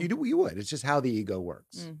 Mm-hmm. You would. It's just how the ego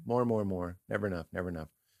works. More, never enough.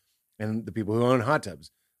 And the people who own hot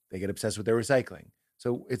tubs, they get obsessed with their recycling.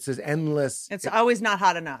 So it's this endless. It's always not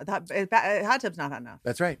hot enough. Hot tub's not hot enough.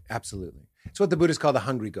 That's right. Absolutely. It's what the Buddhists call the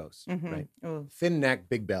hungry ghost, right? Ooh. Thin neck,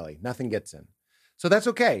 big belly. Nothing gets in. So that's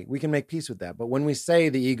okay. We can make peace with that. But when we say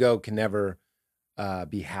the ego can never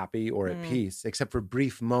be happy or at peace, except for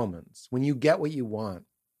brief moments, when you get what you want,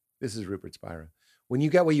 this is Rupert Spira. When you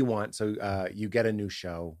get what you want, so you get a new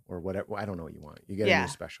show or whatever. I don't know what you want. You get a new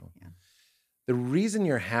special. Yeah. The reason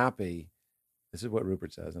you're happy, this is what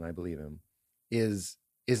Rupert says, and I believe him, is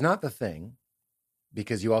not the thing,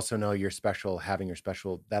 because you also know you're special. Having your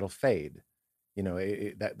special, that'll fade. You know,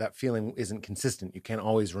 that feeling isn't consistent. You can't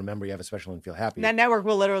always remember you have a special and feel happy. That network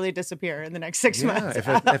will literally disappear in the next 6 months. If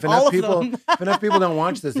enough people don't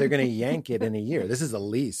watch this, they're going to yank it in a year. This is a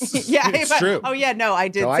lease. Yeah, it's true. Oh yeah, no, I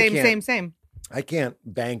did. So same. I can't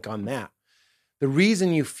bank on that. The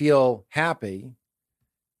reason you feel happy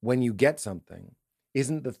when you get something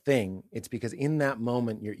isn't the thing. It's because in that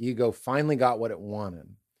moment, your ego finally got what it wanted.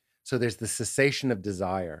 So there's the cessation of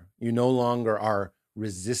desire. You no longer are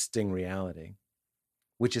resisting reality,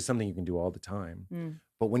 which is something you can do all the time.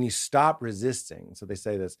 But when you stop resisting, so they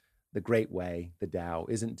say this, the great way, the Tao,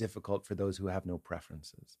 isn't difficult for those who have no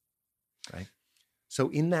preferences, right? So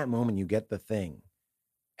in that moment, you get the thing.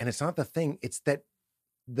 And it's not the thing, it's that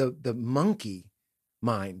the monkey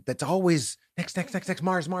mind that's always next,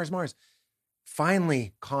 Mars,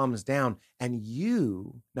 finally calms down, and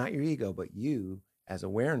you, not your ego, but you as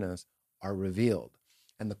awareness are revealed.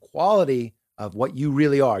 And the quality of what you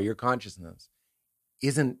really are, your consciousness,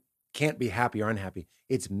 can't be happy or unhappy.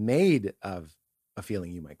 It's made of a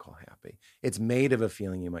feeling you might call happy. It's made of a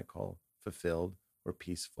feeling you might call fulfilled or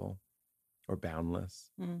peaceful or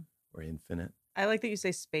boundless or infinite. I like that you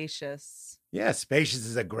say spacious. Yeah, spacious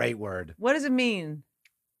is a great word. What does it mean?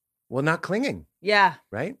 Well, not clinging. Yeah.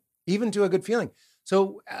 Right? Even to a good feeling.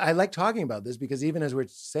 So I like talking about this because even as we're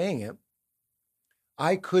saying it,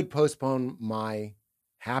 I could postpone my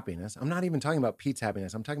happiness. I'm not even talking about Pete's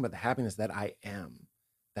happiness. I'm talking about the happiness that I am,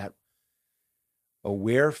 that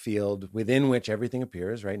aware field within which everything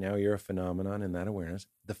appears. Right now, you're a phenomenon in that awareness.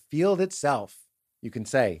 The field itself, you can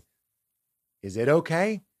say, is it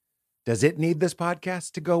okay? Does it need this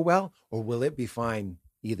podcast to go well? Or will it be fine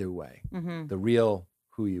either way? Mm-hmm. The real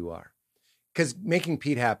who you are. Because making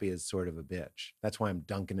Pete happy is sort of a bitch. That's why I'm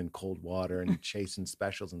dunking in cold water and chasing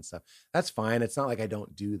specials and stuff. That's fine. It's not like I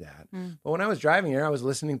don't do that. But when I was driving here, I was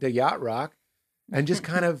listening to Yacht Rock and just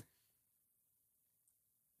kind of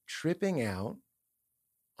tripping out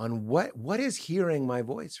on what is hearing my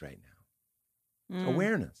voice right now.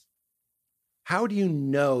 Awareness. How do you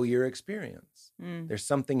know your experience? There's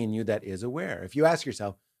something in you that is aware. If you ask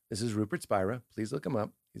yourself, this is Rupert Spira, please look him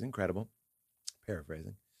up. He's incredible.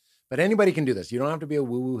 Paraphrasing. But anybody can do this. You don't have to be a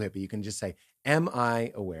woo-woo hippie. You can just say, am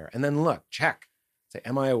I aware? And then look, check. Say,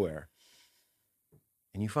 am I aware?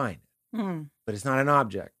 And you find it. But it's not an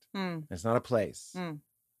object. It's not a place.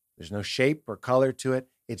 There's no shape or color to it.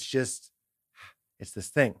 It's this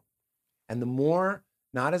thing. And the more,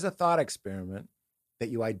 not as a thought experiment, that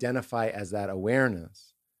you identify as that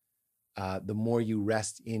awareness, the more you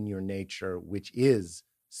rest in your nature, which is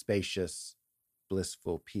spacious,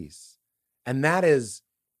 blissful peace. And that is,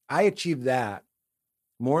 I achieve that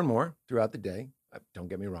more and more throughout the day. Don't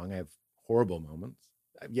get me wrong. I have horrible moments.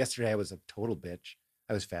 Yesterday, I was a total bitch.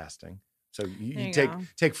 I was fasting. So you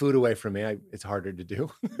take food away from me. It's harder to do.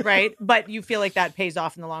 Right. But you feel like that pays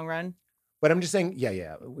off in the long run? But I'm just saying,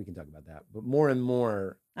 yeah, we can talk about that. But more and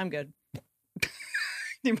more. I'm good. Do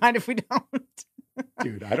you mind if we don't?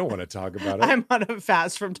 Dude, I don't want to talk about it. I'm on a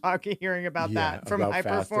fast from hearing about that from high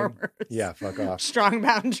performers. Yeah, fuck off. Strong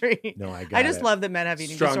boundary. No, I just love that men have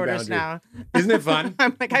eating Strong disorders boundary. now. Isn't it fun?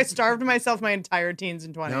 I'm like, I starved myself my entire teens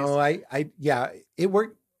and 20s. No, it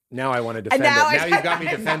worked. Now I want to defend it. Now you've got me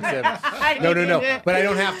defensive. No. But I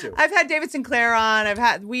don't have to. I've had David Sinclair on.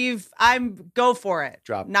 Go for it.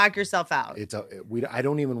 Knock yourself out. I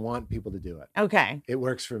don't even want people to do it. Okay. It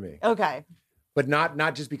works for me. Okay. But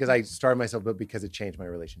not just because I starved myself, but because it changed my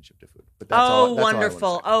relationship to food. But that's all. That's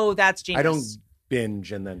wonderful. Oh, that's genius. I don't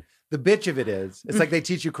binge and then the bitch of it is, it's like they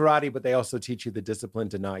teach you karate, but they also teach you the discipline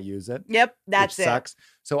to not use it. Yep, that's which sucks.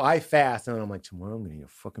 So I fast and I'm like, tomorrow I'm going to eat a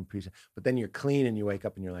fucking pizza. But then you're clean and you wake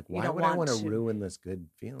up and you're like, why would I want to ruin this good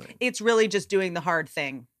feeling? It's really just doing the hard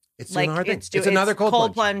thing. It's doing the hard thing. It's another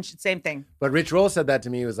cold plunge. Same thing. But Rich Roll said that to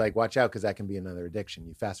me. He was like, watch out because that can be another addiction.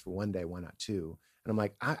 You fast for one day, why not two? And I'm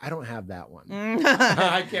like, I don't have that one.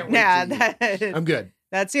 I can't wait to eat. I'm good.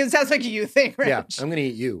 That sounds like a you thing, Rich. Yeah, I'm going to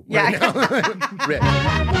eat you. Yeah. Right now. Rich.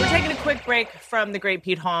 We're taking a quick break from the great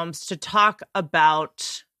Pete Holmes to talk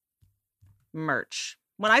about merch.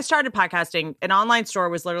 When I started podcasting, an online store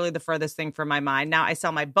was literally the furthest thing from my mind. Now I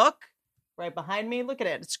sell my book right behind me. Look at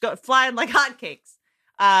it. It's flying like hotcakes.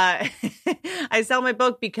 I sell my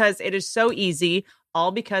book because it is so easy.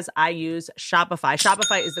 All because I use Shopify.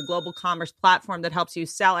 Shopify is the global commerce platform that helps you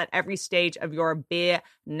sell at every stage of your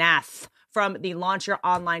business. From the launch your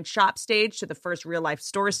online shop stage to the first real life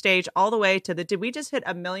store stage, all the way to the did we just hit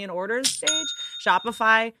 1 million orders stage?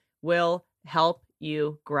 Shopify will help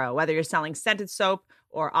you grow. Whether you're selling scented soap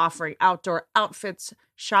or offering outdoor outfits,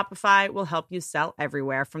 Shopify will help you sell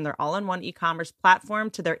everywhere, from their all-in-one e-commerce platform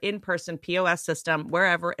to their in-person POS system.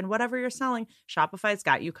 Wherever and whatever you're selling, Shopify's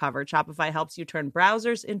got you covered. Shopify helps you turn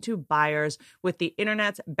browsers into buyers with the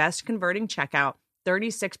internet's best converting checkout,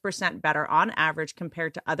 36% better on average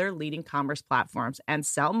compared to other leading commerce platforms, and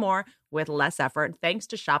sell more with less effort thanks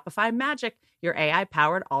to Shopify Magic, your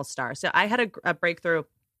AI-powered all-star. So I had a breakthrough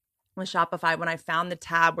with Shopify when I found the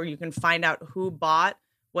tab where you can find out who bought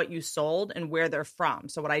what you sold and where they're from.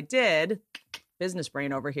 So what I did, business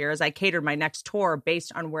brain over here, is I catered my next tour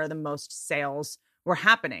based on where the most sales were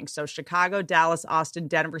happening. So Chicago, Dallas, Austin,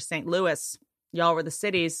 Denver, St. Louis, y'all were the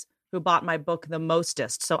cities who bought my book the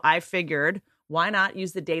mostest. So I figured, why not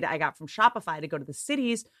use the data I got from Shopify to go to the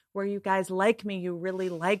cities where you guys like me, you really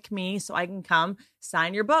like me, so I can come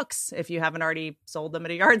sign your books if you haven't already sold them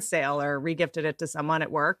at a yard sale or regifted it to someone at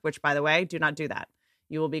work, which, by the way, do not do that.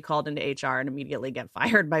 You will be called into HR and immediately get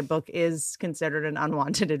fired. My book is considered an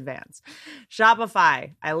unwanted advance.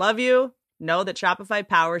 Shopify, I love you. Know that Shopify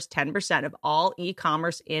powers 10% of all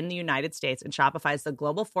e-commerce in the United States, and Shopify is the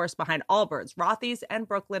global force behind Allbirds, Rothy's, and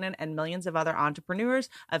Brooklinen, and millions of other entrepreneurs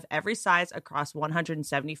of every size across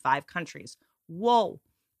 175 countries. Whoa.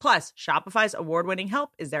 Plus, Shopify's award-winning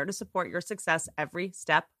help is there to support your success every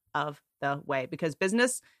step of the way, because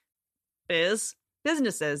businesses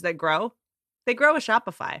that grow, they grow with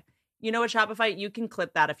Shopify. You know what, Shopify? You can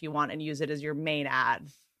clip that if you want and use it as your main ad.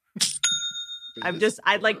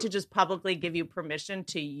 I'd like to just publicly give you permission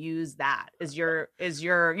to use that as your, you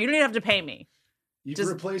don't even have to pay me. You can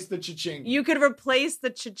replace the cha-ching. You could replace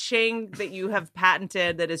the cha-ching that you have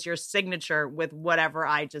patented that is your signature with whatever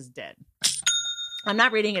I just did. I'm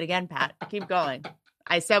not reading it again, Pat. Keep going.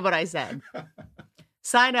 I said what I said.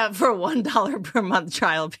 Sign up for a $1 per month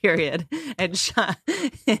trial period. And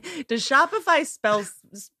does Shopify spell...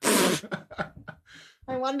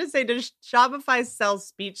 I wanted to say, does Shopify sell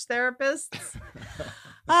speech therapists?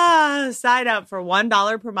 Sign up for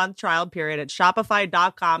 $1 per month trial period at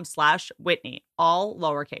shopify.com/Whitney, all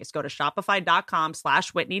lowercase. Go to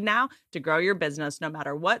shopify.com/Whitney now to grow your business no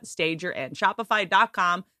matter what stage you're in.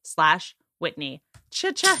 Shopify.com/Whitney.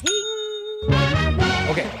 Cha-cha-hing.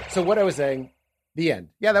 Okay, so what I was saying, the end.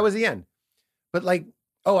 Yeah, that was the end. But I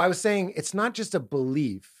was saying it's not just a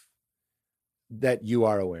belief that you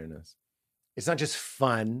are awareness. It's not just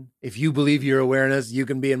fun. If you believe you're awareness, you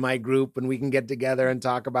can be in my group and we can get together and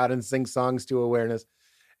talk about and sing songs to awareness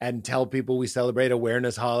and tell people we celebrate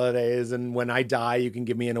awareness holidays. And when I die, you can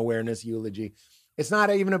give me an awareness eulogy. It's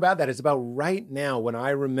not even about that. It's about right now when I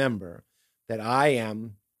remember that I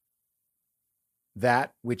am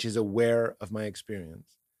that which is aware of my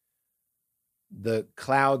experience. The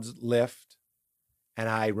clouds lift and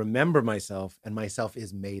I remember myself, and myself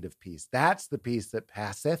is made of peace. That's the peace that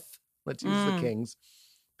passeth. Let's use the Kings.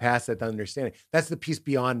 Passeth understanding. That's the peace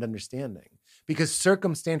beyond understanding. Because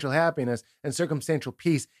circumstantial happiness and circumstantial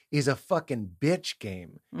peace is a fucking bitch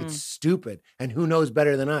game. It's stupid. And who knows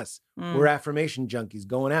better than us? We're affirmation junkies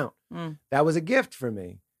going out. That was a gift for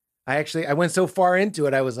me. I went so far into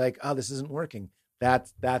it, I was like, oh, this isn't working.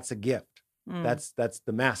 That's a gift. That's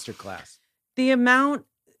the masterclass. The amount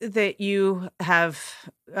that you have,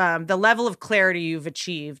 the level of clarity you've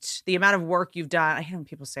achieved, the amount of work you've done. I hate when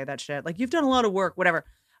people say that shit. Like, you've done a lot of work, whatever.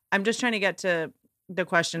 I'm just trying to get to the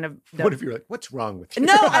question of... What if you're like, what's wrong with you?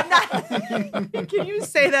 No, I'm not. Can you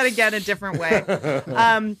say that again a different way?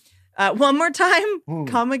 One more time.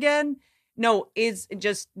 Come again. No, is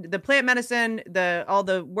just the plant medicine, all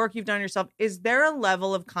the work you've done yourself. Is there a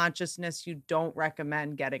level of consciousness you don't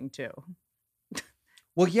recommend getting to?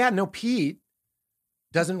 Well, yeah, no, Pete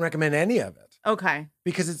doesn't recommend any of it. Okay.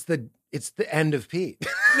 Because it's the end of Pete.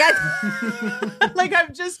 Yeah. Like,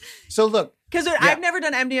 I'm just... So look. Because I've never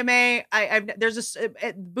done MDMA. There's this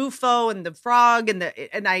Bufo and the frog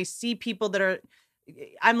and I see people that are...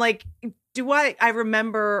 I'm like, I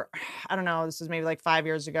remember, I don't know, this was maybe like 5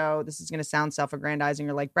 years ago. This is going to sound self-aggrandizing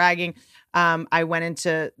or like bragging. I went in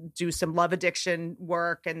to do some love addiction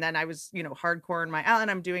work. And then I was, hardcore in my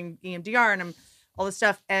and I'm doing EMDR and I'm all this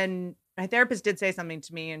stuff. And my therapist did say something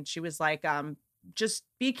to me, and she was like, just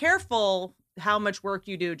be careful how much work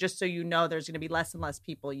you do, just so you know there's going to be less and less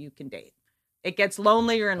people you can date. It gets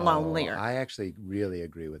lonelier and lonelier. I actually really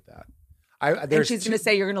agree with that. And she's going to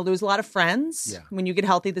say you're going to lose a lot of friends. When you get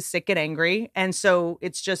healthy, the sick get angry. And so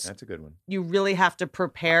it's just... That's a good one. You really have to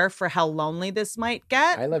prepare for how lonely this might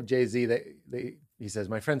get. I love Jay-Z. He says,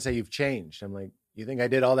 my friends say you've changed. I'm like, you think I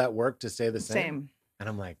did all that work to stay the same? And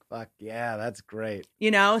I'm like, fuck, yeah, that's great.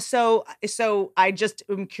 So I just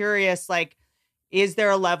am curious, like, is there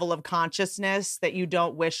a level of consciousness that you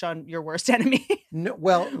don't wish on your worst enemy? No.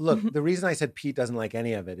 Well, look, the reason I said Pete doesn't like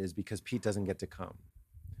any of it is because Pete doesn't get to come.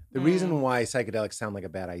 The reason why psychedelics sound like a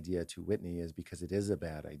bad idea to Whitney is because it is a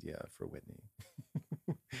bad idea for Whitney.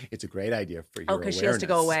 It's a great idea for your awareness. Because she has to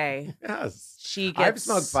go away. Yes. She gets... I've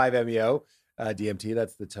smoked 5-MeO, DMT,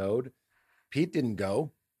 that's the toad. Pete didn't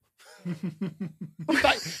go.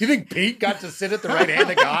 You think Pete got to sit at the right hand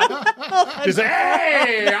of God? Just say,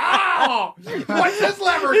 hey, what's this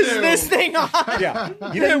lever do? Is this thing on? Yeah.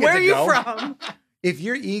 Where are you from? If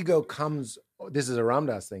your ego comes, this is a Ram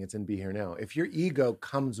Dass thing, it's in Be Here Now. If your ego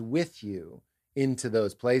comes with you into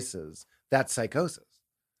those places, that's psychosis.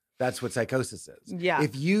 That's what psychosis is. Yeah.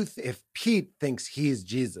 If Pete thinks he's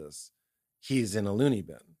Jesus, he's in a loony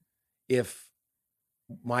bin. If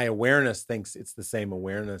my awareness thinks it's the same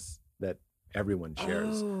awareness that everyone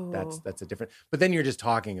shares, that's a different. But then you're just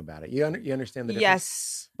talking about it. You understand the difference?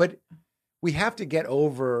 Yes. But we have to get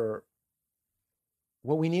over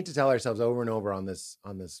what we need to tell ourselves over and over on this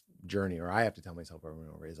journey, or I have to tell myself over and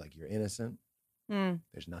over, is like, you're innocent.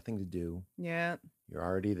 There's nothing to do. Yeah. You're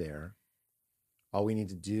already there. All we need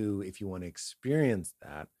to do, if you want to experience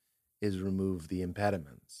that, is remove the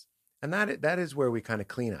impediments. And that is where we kind of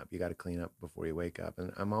clean up. You got to clean up before you wake up,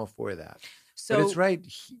 and I'm all for that. So but it's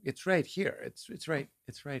right here. It's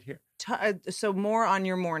right here. So more on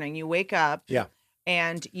your morning. You wake up. Yeah.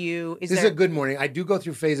 And this is a good morning. I do go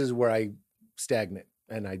through phases where I stagnate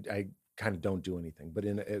and I kind of don't do anything. But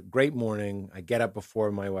in a great morning, I get up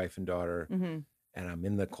before my wife and daughter, and I'm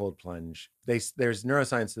in the cold plunge. There's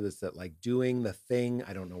neuroscience to this that like doing the thing,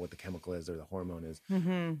 I don't know what the chemical is or the hormone is,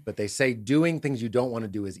 but they say doing things you don't want to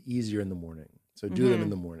do is easier in the morning. So do them in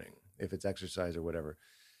the morning if it's exercise or whatever.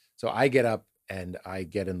 So I get up and I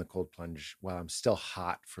get in the cold plunge while I'm still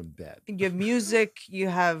hot from bed. You have music, you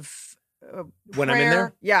have when I'm in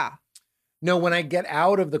there? Yeah. No, when I get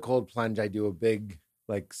out of the cold plunge, I do a big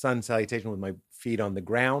like sun salutation with my feet on the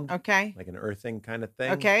ground. Okay. Like an earthing kind of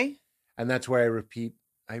thing. Okay. And that's where I repeat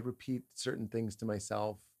certain things to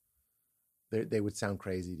myself. They would sound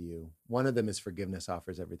crazy to you. One of them is forgiveness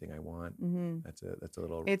offers everything I want. That's a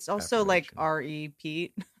little. It's also like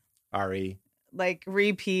repeat. R-E. Like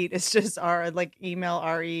repeat. It's just like email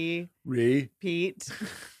R-E. Pete.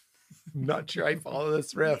 I'm not sure I follow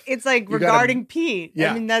this riff. It's like regarding Pete.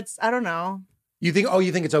 Yeah. I mean, I don't know. You think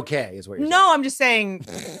it's okay is what you're saying. No, I'm just saying,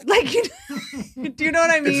 like, do you know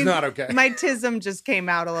what I mean? It's not okay. My tism just came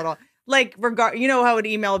out a little. Like, you know how an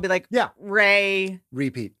email would be like, Ray.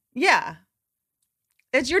 Repeat. Yeah.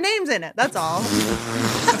 It's your name's in it. That's all.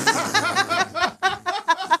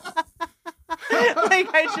 Like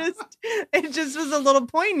it just was a little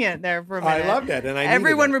poignant there for a minute. I loved it, and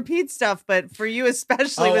everyone repeats stuff, but for you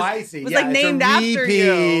especially, I see. Was like named after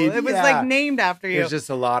you. It was like named after you. There's just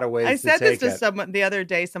a lot of ways. I said this to someone the other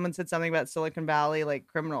day. Someone said something about Silicon Valley, like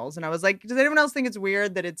criminals, and I was like, does anyone else think it's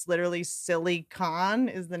weird that it's literally Silly Khan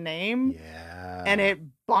is the name? Yeah, and it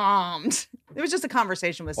bombed. It was just a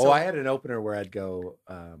conversation with. I had an opener where I'd go,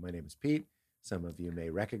 "My name is Pete. Some of you may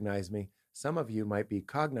recognize me. Some of you might be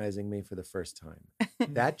cognizing me for the first time.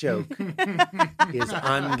 That joke is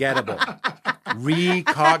ungettable.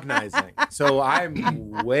 Recognizing. So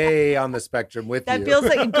I'm way on the spectrum with you. That feels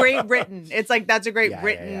like great written. It's like, that's a great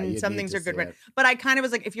written. Yeah. Some things are good written. But I kind of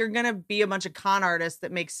was like, if you're going to be a bunch of con artists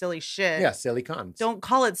that make silly shit. Yeah, silly cons. Don't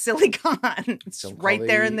call it Silly Con. It's right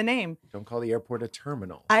there in the name. Don't call the airport a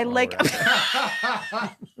terminal. I like...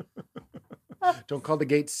 Don't call the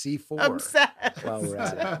gate C4. Obsessed. While we're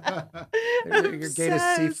at it. Your gate is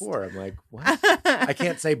C4. I'm like, what? I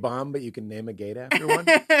can't say bomb, but you can name a gate after one?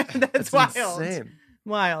 That's wild. Insane.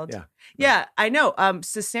 Wild. Yeah. Yeah, I know.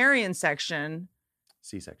 Cesarean section.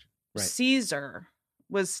 C-section. Right. Caesar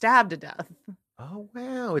was stabbed to death. Oh,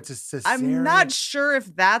 wow. It's a cesarean. I'm not sure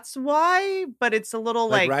if that's why, but it's a little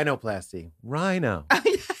like rhinoplasty. Rhino.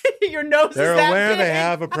 Your nose They're is that aware big. They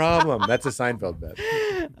have a problem. That's a Seinfeld bit.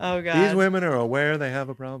 Oh, God. These women are aware they have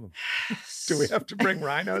a problem. Do we have to bring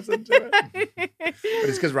rhinos into it? But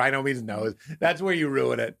it's because rhino means nose. That's where you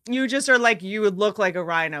ruin it. You just are like, you would look like a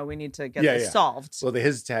rhino. We need to get this solved. Well,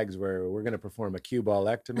 his tags were, we're going to perform a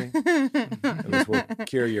cuballectomy. And this will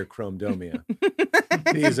cure your chromodomia.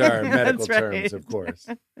 These are medical terms, of course.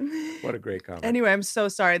 What a great comment. Anyway, I'm so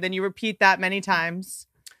sorry. Then you repeat that many times.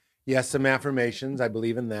 Yes, some affirmations. I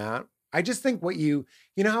believe in that. I just think you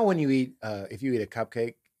know how when you eat, if you eat a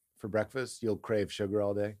cupcake for breakfast, you'll crave sugar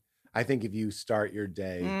all day. I think if you start your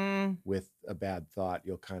day with a bad thought,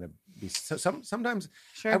 you'll kind of be sometimes.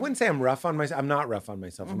 Sure. I wouldn't say I'm rough on myself. I'm not rough on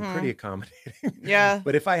myself. I'm pretty accommodating. Yeah.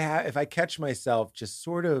 But if I catch myself just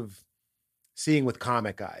sort of seeing with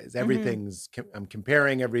comic eyes, everything's, I'm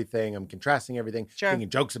comparing everything, I'm contrasting everything, thinking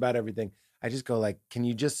jokes about everything. I just go like, can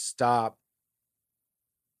you just stop?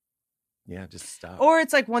 Yeah, just stop. Or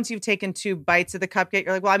it's like once you've taken 2 bites of the cupcake,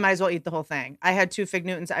 you're like, well, I might as well eat the whole thing. I had 2 Fig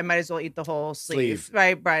Newtons. I might as well eat the whole sleeve.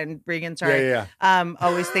 Right, Brian Regan, sorry. Yeah.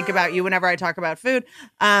 Always think about you whenever I talk about food.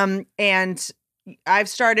 And I've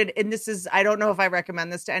started, and I don't know if I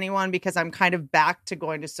recommend this to anyone because I'm kind of back to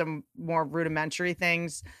going to some more rudimentary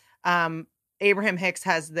things. Abraham Hicks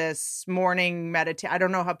has this morning meditation. I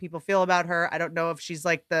don't know how people feel about her. I don't know if she's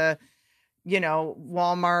like the...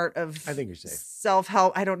 Walmart of I think you're safe.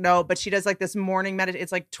 Self-help. I don't know, but she does like this morning meditation.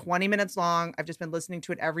 It's like 20 minutes long. I've just been listening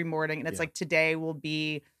to it every morning. And it's like, today will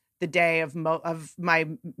be the day of my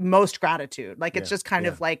most gratitude. Like, it's just kind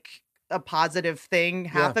of like a positive thing.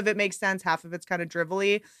 Half of it makes sense. Half of it's kind of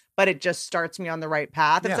drivelly, but it just starts me on the right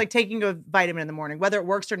path. It's like taking a vitamin in the morning, whether it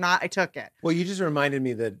works or not. I took it. Well, you just reminded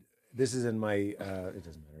me that this is in my, it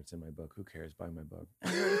doesn't matter. It's in my book. Who cares? Buy my book.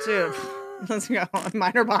 Dude, let's go.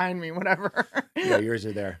 Mine are behind me, whatever. Yeah, yours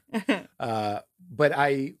are there. But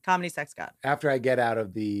Comedy Sex God. After I get out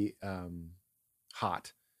of the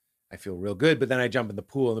hot, I feel real good, but then I jump in the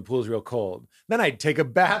pool and the pool's real cold. Then I'd take a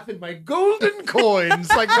bath in my golden coins.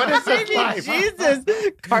 Like, what is this life? Jesus,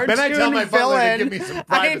 cartoon Then I tell my butler villain. to give me some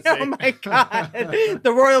privacy. I know, my God.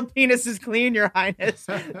 The royal penis is clean, Your Highness.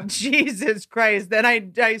 Jesus Christ. Then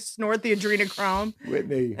I snort the adrenochrome.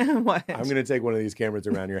 Whitney, What? I'm going to take one of these cameras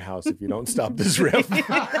around your house if you don't stop this riff.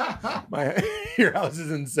 Your house is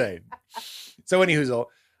insane. So anywho,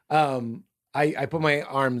 I put my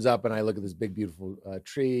arms up and I look at this big, beautiful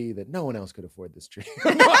tree that no one else could afford this tree.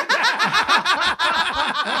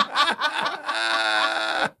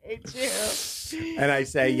 And I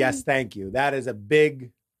say, yes, thank you. That is a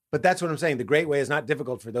big, but that's what I'm saying. The great way is not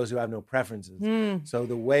difficult for those who have no preferences. So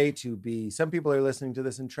the way to be, some people are listening to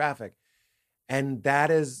this in traffic, and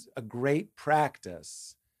that is a great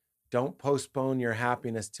practice. Don't postpone your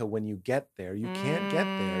happiness till when you get there. You can't get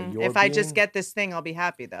there. I just get this thing, I'll be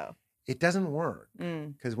happy though. It doesn't work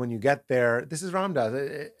because when you get there, this is Ram does.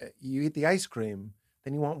 You eat the ice cream,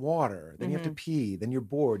 then you want water, then you have to pee, then you're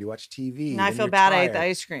bored. You watch TV. And I feel bad. I ate the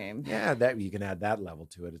ice cream. Yeah, that you can add that level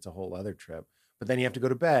to it. It's a whole other trip. But then you have to go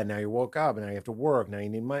to bed. Now you woke up, and now you have to work. Now you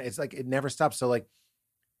need money. It's like it never stops. So like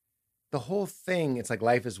the whole thing, it's like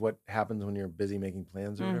life is what happens when you're busy making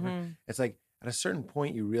plans or whatever. It's like at a certain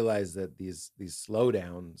point you realize that these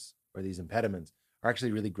slowdowns or these impediments are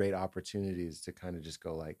actually really great opportunities to kind of just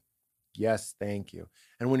go like, yes, thank you.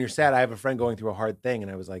 And when you're sad, I have a friend going through a hard thing,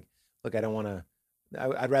 and I was like, look, I don't want to.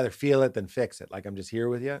 I'd rather feel it than fix it. Like I'm just here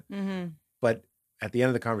with you. But at the end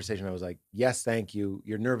of the conversation, I was like, yes, thank you.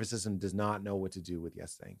 Your nervous system does not know what to do with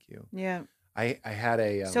yes, thank you. Yeah. I had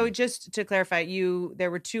a... so just to clarify,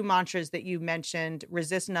 there were two mantras that you mentioned,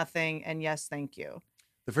 resist nothing and yes, thank you.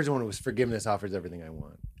 The first one was forgiveness offers everything I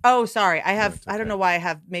want. Oh, sorry. I okay. don't know why I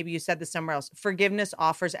have, maybe you said this somewhere else. Forgiveness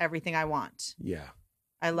offers everything I want. Yeah.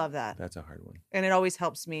 I love that. That's a hard one. And it always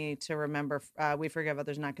helps me to remember we forgive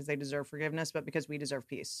others not because they deserve forgiveness, but because we deserve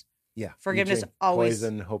peace. Yeah. Forgiveness always.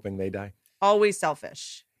 Poison, hoping they die. Always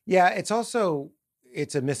selfish. Yeah. It's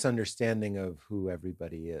a misunderstanding of who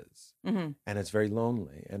everybody is. And it's very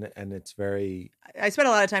lonely. And it's very... I spent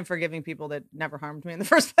a lot of time forgiving people that never harmed me in the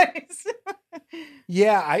first place.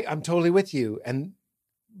 Yeah, I'm totally with you. And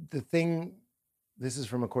the thing, this is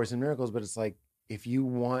from A Course in Miracles, but it's like, if you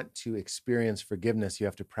want to experience forgiveness, you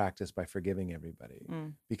have to practice by forgiving everybody.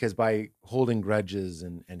 Because by holding grudges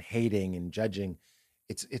and hating and judging,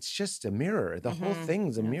 it's just a mirror. The whole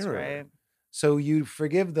thing's a mirror. Right. So you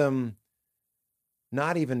forgive them,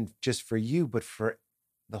 not even just for you, but for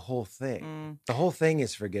the whole thing. The whole thing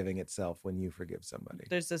is forgiving itself when you forgive somebody.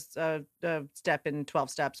 There's this step in 12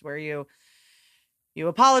 steps where you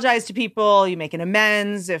apologize to people, you make an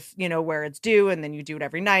amends if, where it's due, and then you do it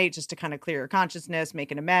every night just to kind of clear your consciousness,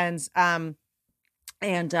 make an amends. And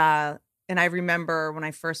I remember when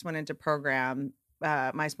I first went into program,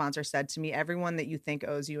 my sponsor said to me, everyone that you think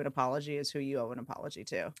owes you an apology is who you owe an apology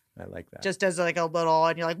to. I like that. Just as like a little,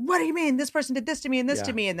 and you're like, what do you mean? This person did this to me and this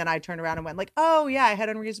to me. And then I turned around and went like, oh yeah, I had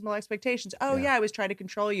unreasonable expectations. Oh yeah, I was trying to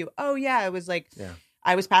control you. Oh yeah, I was like,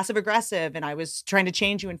 I was passive aggressive and I was trying to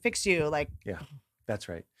change you and fix you. Like, yeah. That's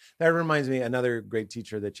right. That reminds me, another great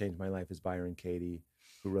teacher that changed my life is Byron Katie,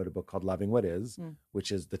 who wrote a book called Loving What Is,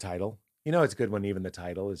 which is the title. It's good when even the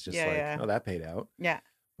title is just oh, that paid out. Yeah.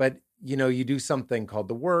 But, you do something called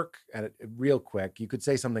the work, and real quick, you could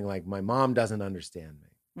say something like, my mom doesn't understand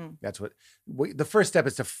me. That's what the first step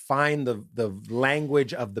is, to find the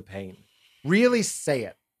language of the pain. Really say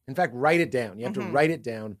it. In fact, write it down. You have to write it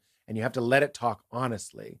down, and you have to let it talk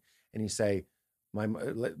honestly. And you say,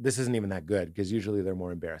 this isn't even that good, because usually they're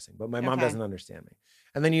more embarrassing, but my mom doesn't understand me.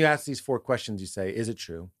 And then you ask these 4 questions. You say, is it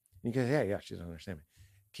true? And you go, yeah, she doesn't understand me.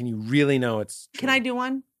 Can you really know it's true? Can I do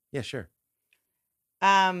one? Yeah, sure.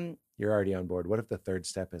 You're already on board. What if the third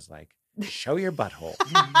step is like, show your butthole?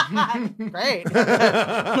 Great.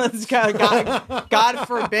 Let's go. God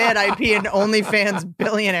forbid I be an OnlyFans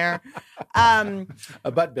billionaire.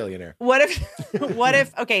 A butt billionaire. What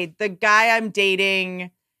if, okay, the guy I'm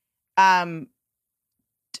dating,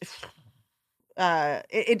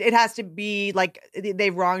 it has to be like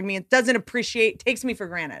they've wronged me. It doesn't appreciate, takes me for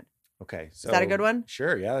granted. Okay. So is that a good one?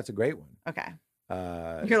 Sure. Yeah, that's a great one. Okay.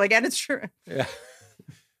 You're like, and it's true. Yeah.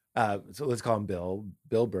 So let's call him Bill.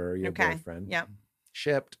 Bill Burr, your boyfriend. Yep.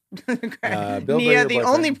 Shipped. Bill Burr, the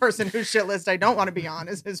only person whose shit list I don't want to be on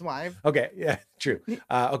is his wife. Okay. Yeah, true.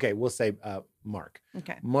 Okay. We'll say Mark.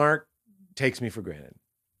 Okay. Mark takes me for granted.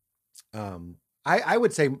 I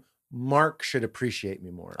would say Mark should appreciate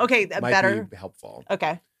me more. Okay. Might better. Be helpful.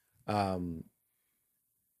 Okay.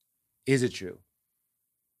 Is it true?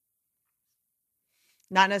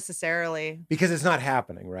 Not necessarily. Because it's not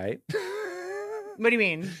happening, right? What do you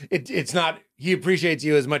mean? It's not, he appreciates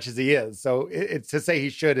you as much as he is. So it's to say he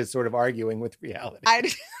should is sort of arguing with reality.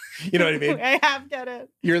 You know what I mean? I have get it.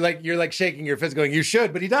 You're like shaking your fist going, you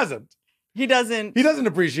should, but he doesn't. He doesn't. He doesn't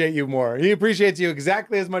appreciate you more. He appreciates you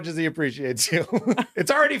exactly as much as he appreciates you. It's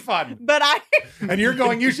already fun. But and you're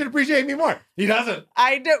going, you should appreciate me more. He doesn't.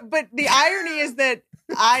 I do. But the irony is that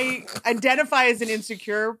I identify as an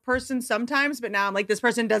insecure person sometimes, but now I'm like, this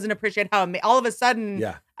person doesn't appreciate how all of a sudden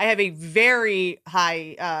I have a very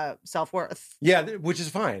high self-worth. Yeah, which is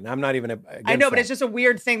fine. I'm not even I know, but it's just a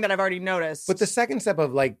weird thing that I've already noticed. But the second step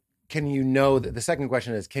of like, can you know, the second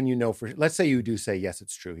question is, can you know for, let's say you do say, yes,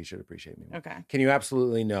 it's true. He should appreciate me more. Okay. Can you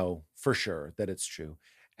absolutely know for sure that it's true?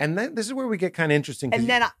 And then this is where we get kind of interesting. And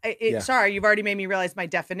then, sorry, you've already made me realize my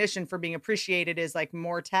definition for being appreciated is like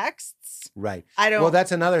more texts. Right. I don't. Well,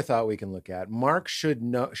 that's another thought we can look at. Mark should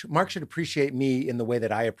appreciate me in the way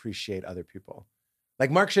that I appreciate other people.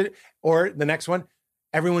 Like Mark should, or the next one,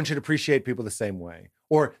 everyone should appreciate people the same way.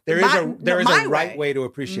 Or there is a right way to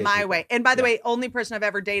appreciate my people. way. And by the way, only person I've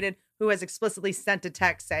ever dated who has explicitly sent a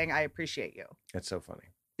text saying, I appreciate you. That's so funny.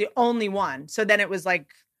 The only one. So then it was like.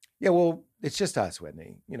 Yeah, well, it's just us,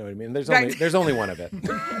 Whitney. You know what I mean? There's only one of it.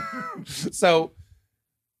 So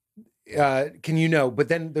can you know? But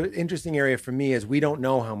then the interesting area for me is we don't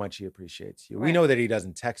know how much he appreciates you. Right. We know that he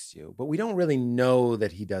doesn't text you, but we don't really know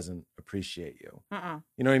that he doesn't appreciate you.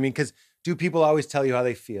 You know what I mean? Because do people always tell you how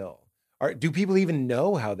they feel? Or do people even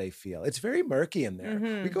know how they feel? It's very murky in there.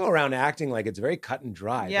 Mm-hmm. We go around acting like it's very cut and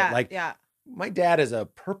dry. Yeah, but my dad is a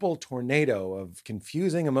purple tornado of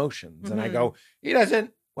confusing emotions. Mm-hmm. And I go, he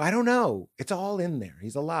doesn't. Well, I don't know. It's all in there.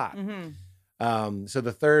 He's a lot. Mm-hmm. So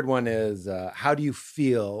the third one is, how do you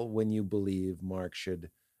feel when you believe Mark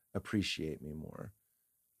should appreciate me more?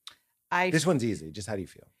 This one's easy. Just how do you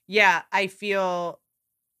feel? Yeah, I feel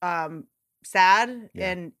sad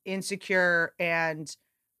and insecure, and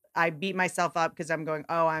I beat myself up because I'm going,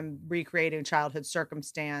 I'm recreating childhood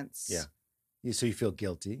circumstance. Yeah. So you feel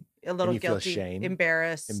guilty. A little Feel guilty. shame.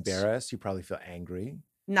 Embarrassed. You probably feel angry.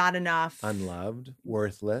 Not enough. Unloved.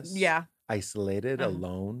 Worthless. Yeah. Isolated.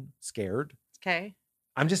 Alone. Scared. Okay.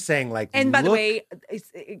 I'm just saying, like, and by the way,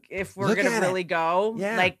 if we're going to really go,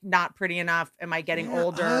 like, not pretty enough. Am I getting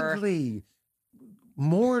older? Ugly.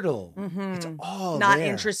 Mortal. Mm-hmm. It's all not there.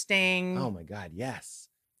 Interesting. Oh my God. Yes.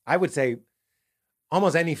 I would say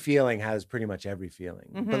almost any feeling has pretty much every feeling,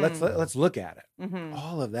 but let's look at it. Mm-hmm.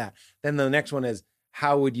 All of that. Then the next one is,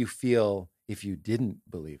 how would you feel if you didn't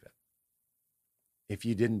believe it? If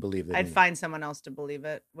you didn't believe that, I'd find someone else to believe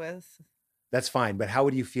it with. That's fine. But how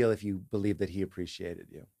would you feel if you believed that he appreciated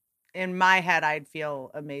you? In my head, I'd feel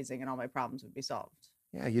amazing and all my problems would be solved.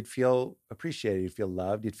 Yeah, you'd feel appreciated. You'd feel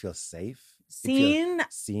loved. You'd feel safe. Seen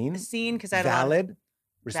because I valid,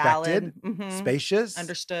 respected, spacious,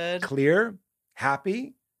 understood, clear,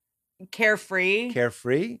 happy,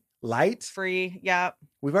 carefree, light, free. Yeah.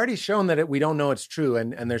 We've already shown that we don't know it's true,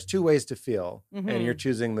 and there's two ways to feel, and you're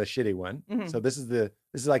choosing the shitty one. Mm-hmm. So this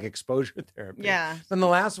is like exposure therapy. Yeah. Then the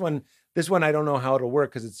last one, this one I don't know how it'll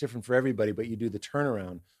work because it's different for everybody, but you do the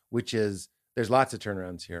turnaround, which is there's lots of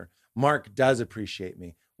turnarounds here. Mark does appreciate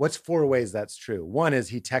me. What's 4 ways that's true? One is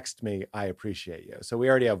he texts me, I appreciate you. So we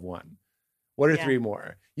already have 1. What are 3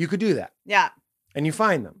 more? You could do that. Yeah. And you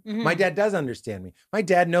find them. Mm-hmm. My dad does understand me. My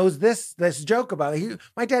dad knows this joke about it.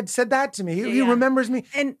 My dad said that to me. He remembers me.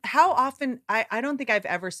 And how often, I don't think I've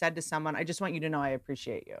ever said to someone, I just want you to know I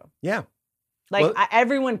appreciate you. Yeah. Like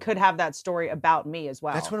everyone could have that story about me as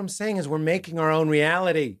well. That's what I'm saying is we're making our own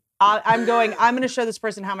reality. I'm going to show this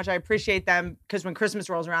person how much I appreciate them because when Christmas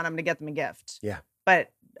rolls around, I'm going to get them a gift. Yeah. But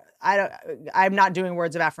I'm not doing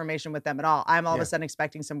words of affirmation with them at all. I'm all of a sudden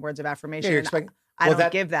expecting some words of affirmation. Yeah, you're expecting. I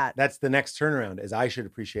don't give that. That's the next turnaround is I should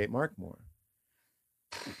appreciate Mark more.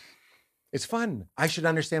 It's fun. I should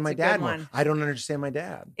understand my dad more. I don't understand my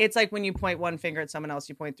dad. It's like when you point one finger at someone else,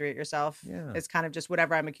 you point 3 at yourself. Yeah. It's kind of just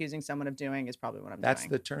whatever I'm accusing someone of doing is probably what I'm doing. That's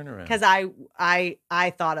the turnaround. Because I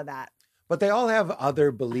thought of that. But they all have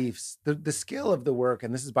other beliefs. The skill of the work,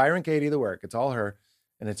 and this is Byron Katie, the work. It's all her,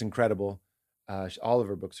 and it's incredible. All of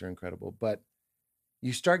her books are incredible. But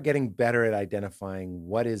you start getting better at identifying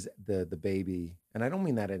what is the baby. And I don't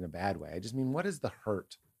mean that in a bad way. I just mean, what is the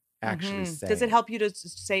hurt actually saying? Does it help you to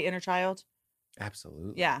say inner child?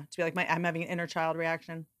 Absolutely. Yeah. To be like, I'm having an inner child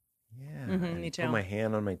reaction. Yeah. Me too. Put my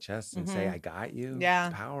hand on my chest and say, I got you. Yeah.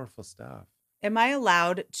 It's powerful stuff. Am I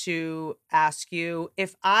allowed to ask you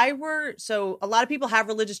if so a lot of people have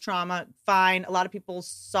religious trauma, fine. A lot of people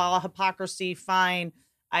saw hypocrisy, fine.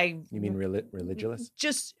 You mean religious?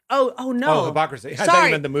 Just, oh no. Oh, hypocrisy. Sorry. I thought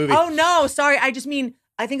you meant the movie. Oh no, sorry. I just mean,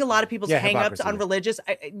 I think a lot of people's hang-ups on yeah. religious,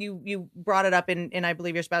 you brought it up in I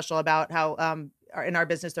believe your special about how in our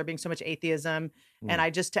business, there being so much atheism. And I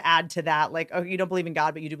just, to add to that, like, oh, you don't believe in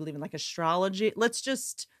God, but you do believe in like astrology. Let's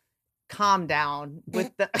just calm down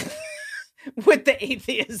with the, with the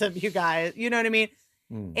atheism, you guys, you know what I mean?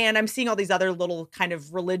 And I'm seeing all these other little kind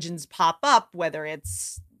of religions pop up, whether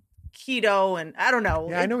it's keto and I don't know.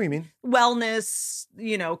 Yeah, I know what you mean. Wellness,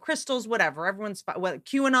 you know, crystals, whatever. Everyone's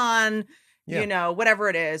QAnon, you know, whatever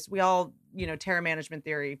it is. We all, you know, terror management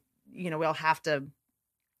theory, you know, we all have to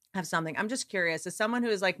have something. I'm just curious, as someone who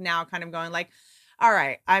is like now kind of going like, all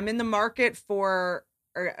right, I'm in the market for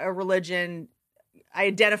a religion. I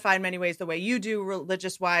identify in many ways the way you do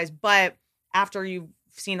religious wise, but after you've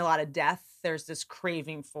seen a lot of death, there's this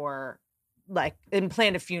craving for like, and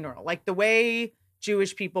plan a funeral, like the way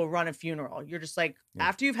Jewish people run a funeral. You're just like,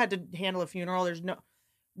 after you've had to handle a funeral,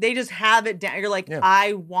 they just have it down. You're like,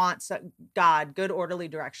 I want God, good orderly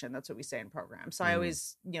direction. That's what we say in programs. So I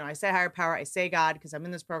always, you know, I say higher power, I say God, because I'm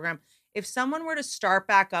in this program. If someone were to start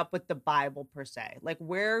back up with the Bible per se, like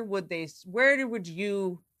where would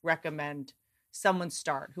you recommend someone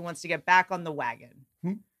start who wants to get back on the wagon?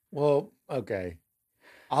 Well, okay.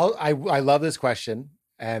 I love this question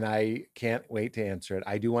and I can't wait to answer it.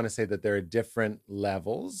 I do want to say that there are different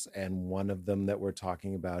levels, and one of them that we're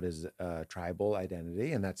talking about is tribal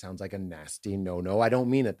identity, and that sounds like a nasty no. I don't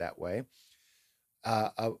mean it that way.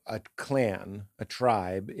 A clan, a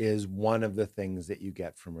tribe, is one of the things that you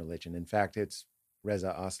get from religion. In fact, it's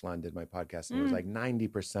Reza Aslan did my podcast, and it was like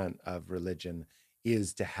 90% of religion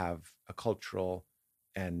is to have a cultural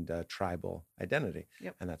and tribal identity,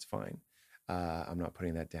 and that's fine. I'm not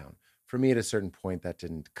putting that down. For me, at a certain point, that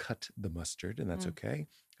didn't cut the mustard, and that's okay.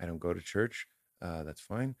 I don't go to church. That's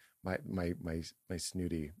fine. My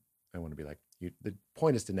snooty, I want to be like, the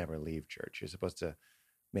point is to never leave church. You're supposed to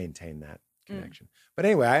maintain that connection. But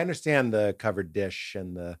anyway, I understand the covered dish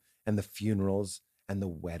and the funerals and the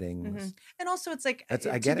weddings. And also it's like,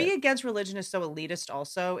 to be against religion is so elitist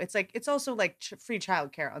also. It's like, it's also like free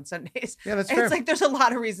childcare on Sundays. Yeah, that's fair. It's like, there's a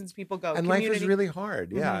lot of reasons people go. And life is really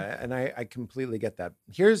hard. Yeah. And I completely get that.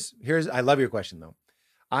 Here's, I love your question though.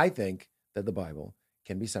 I think that the Bible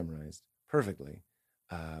can be summarized perfectly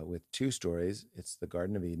with two stories. It's the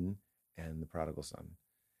Garden of Eden and the prodigal son.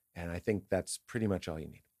 And I think that's pretty much all you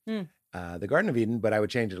need. The Garden of Eden, but I would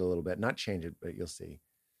change it a little bit. Not change it, but you'll see.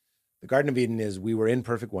 The Garden of Eden is we were in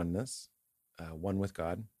perfect oneness, one with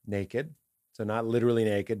God, naked. So not literally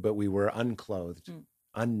naked, but we were unclothed,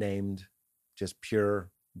 unnamed, just pure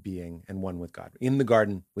being and one with God. In the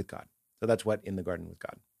garden with God. So that's what in the garden with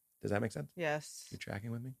God. Does that make sense? Yes. You tracking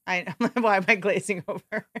with me? Why am I glazing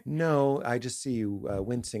over? No, I just see you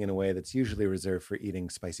wincing in a way that's usually reserved for eating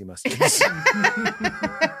spicy mustards.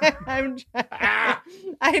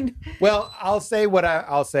 Well, I'll say what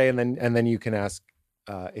I'll say, and then you can ask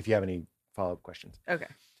if you have any follow-up questions. Okay.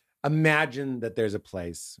 Imagine that there's a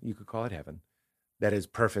place, you could call it heaven, that is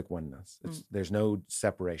perfect oneness. There's no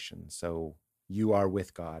separation. So you are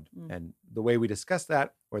with God. And the way we discuss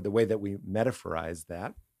that, or the way that we metaphorize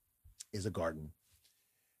that, is a garden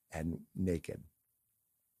and naked.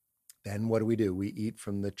 Then what do? We eat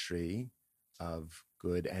from the tree of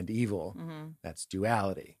good and evil. That's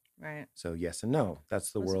duality. Right. So yes and no.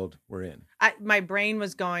 That's the world we're in. My brain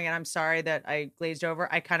was going, and I'm sorry that I glazed over.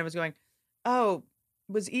 I kind of was going, oh,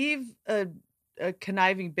 was Eve a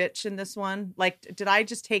conniving bitch in this one? Like, did I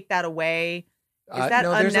just take that away? Is that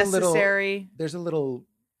unnecessary? There's a little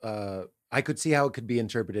I could see how it could be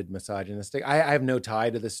interpreted misogynistic. I have no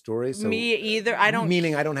tie to this story. So me either.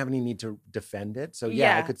 Meaning I don't have any need to defend it. So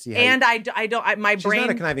yeah, I could see how. And I don't. My she's brain. She's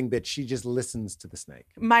not a conniving bitch. She just listens to the snake.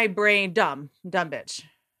 My brain, dumb bitch.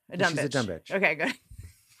 She's a dumb bitch. Okay, good.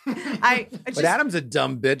 But Adam's a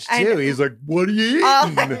dumb bitch too. He's like, "What are you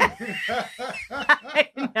eating?" I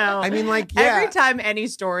know. I mean, like, every time any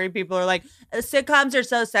story, people are like, "Sitcoms are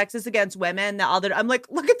so sexist against women." I'm like,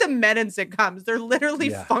 look at the men in sitcoms. They're literally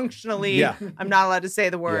functionally. Yeah. I'm not allowed to say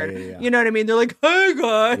the word. Yeah. You know what I mean? They're like, "Hey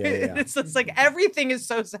guys," it's just like everything is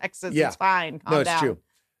so sexist. Yeah. It's fine. Calm down. It's true.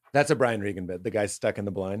 That's a Brian Regan bit. The guy's stuck in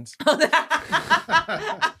the blinds.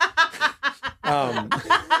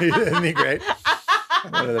 Isn't he great?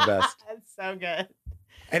 One of the best. That's so good.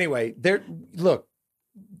 Anyway, look,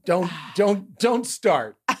 don't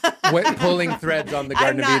start pulling threads on the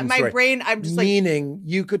Garden of Eden story. My brain, I'm just meaning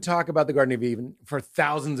you could talk about the Garden of Eden for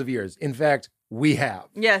thousands of years. In fact, we have.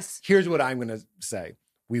 Yes. Here's what I'm going to say.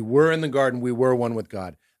 We were in the garden. We were one with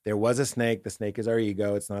God. There was a snake. The snake is our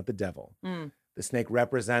ego. It's not the devil. The snake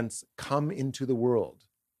represents come into the world.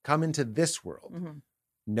 Come into this world.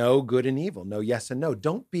 No good and evil. No yes and no.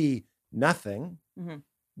 Don't be nothing.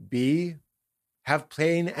 Have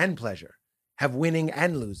pain and pleasure, have winning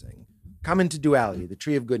and losing, come into duality, the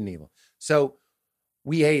tree of good and evil. So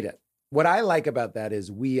we ate it. What I like about that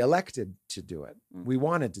is we elected to do it. We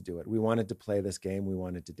wanted to do it. We wanted to play this game. We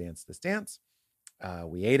wanted to dance this dance.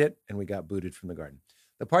 We ate it, and we got booted from the garden.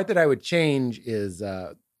 The part that I would change is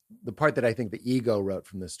the part that I think the ego wrote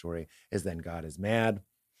from this story is then God is mad.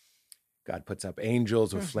 God puts up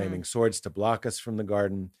angels with flaming swords to block us from the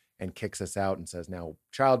garden and kicks us out and says, now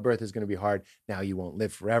childbirth is going to be hard. Now you won't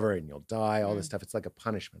live forever and you'll die, all this stuff. It's like a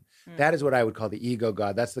punishment. That is what I would call the ego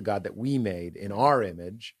God. That's the God that we made in our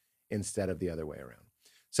image instead of the other way around.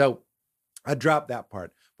 So I dropped that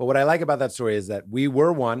part. But what I like about that story is that we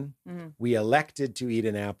were one. We elected to eat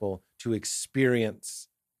an apple to experience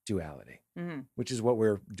duality, which is what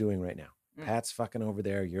we're doing right now. Pat's fucking over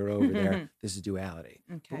there. You're over there. This is duality.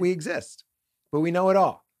 Okay. But we exist. But we know it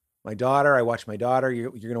all. My daughter, I watch my daughter. You're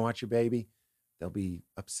going to watch your baby. They'll be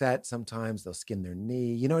upset sometimes. They'll skin their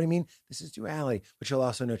knee. You know what I mean? This is duality. But you'll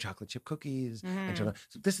also know chocolate chip cookies. And so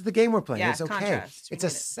this is the game we're playing. Yeah, it's okay. Contrast. It's a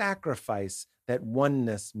sacrifice that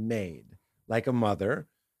oneness made. Like a mother,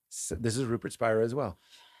 this is Rupert Spira as well,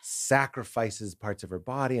 sacrifices parts of her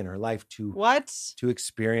body and her life to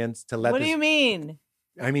experience, to let What do you mean?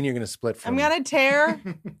 I mean, you're going to split from... I'm going to tear?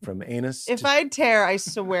 From anus If I tear, I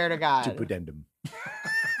swear to God. To pudendum.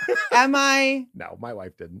 Am I? No, my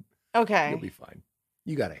wife didn't. Okay. You'll be fine.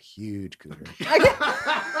 You got a huge cooter.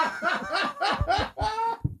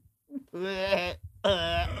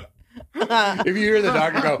 If you hear the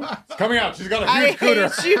doctor go, it's coming out, she's got a huge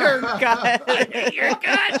cooter. I hate your gut. I hate your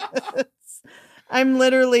gut. I'm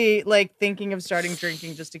literally like thinking of starting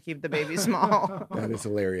drinking just to keep the baby small. That is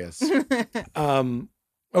hilarious.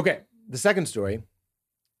 Okay, the second story.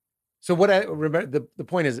 So what I remember, the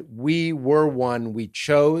point is, we were one. We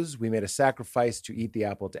chose. We made a sacrifice to eat the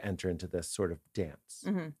apple to enter into this sort of dance,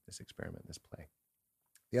 this experiment, this play.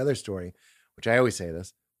 The other story, which I always say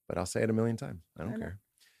this, but I'll say it a million times. I don't care.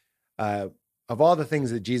 Of all the things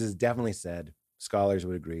that Jesus definitely said, scholars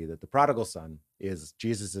would agree that the prodigal son is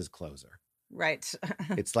Jesus's closer. Right.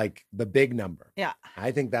 It's like the big number. Yeah.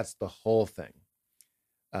 I think that's the whole thing.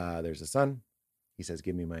 There's a son. He says,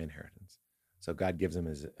 give me my inheritance. So God gives him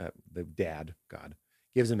his, the dad, God,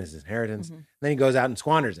 gives him his inheritance. And then he goes out and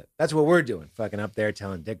squanders it. That's what we're doing. Fucking up there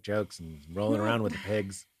telling dick jokes and rolling around with the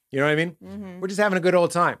pigs. You know what I mean? We're just having a good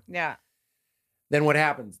old time. Yeah. Then what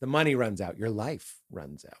happens? The money runs out. Your life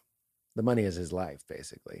runs out. The money is his life,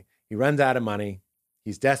 basically. He runs out of money.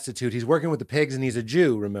 He's destitute. He's working with the pigs, and he's a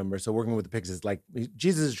Jew, remember? So working with the pigs is like,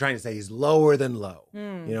 Jesus is trying to say he's lower than low. You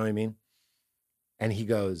know what I mean? And he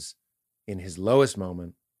goes, in his lowest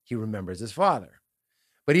moment, he remembers his father.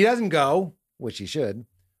 But he doesn't go, which he should.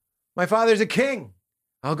 My father's a king.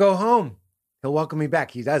 I'll go home. He'll welcome me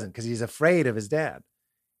back. He doesn't, because he's afraid of his dad.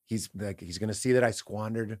 He's going to see that I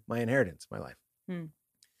squandered my inheritance, my life.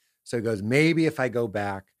 So he goes, maybe if I go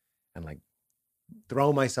back and like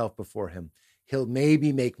throw myself before him, he'll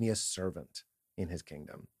maybe make me a servant in his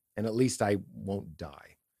kingdom. And at least I won't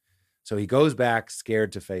die. So he goes back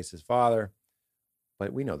scared to face his father.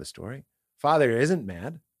 But we know the story. Father isn't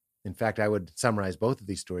mad. In fact, I would summarize both of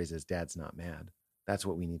these stories as dad's not mad. That's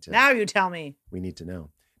what we need to know. Now you tell me. We need to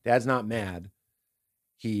know. Dad's not mad.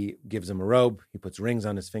 He gives him a robe. He puts rings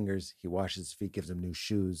on his fingers. He washes his feet, gives him new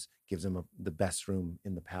shoes, gives him the best room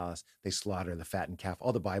in the palace. They slaughter the fattened calf,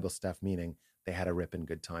 all the Bible stuff, meaning they had a ripping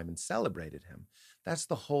good time and celebrated him. That's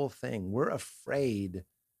the whole thing. We're afraid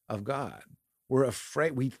of God. We're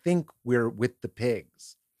afraid. We think we're with the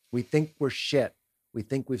pigs. We think we're shit. We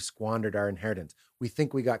think we've squandered our inheritance. We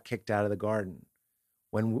think we got kicked out of the garden.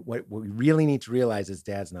 When what we really need to realize is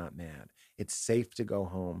dad's not mad. It's safe to go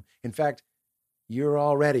home. In fact, you're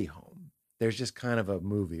already home. There's just kind of a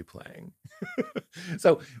movie playing.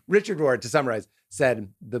 So Richard Rohr, to summarize, said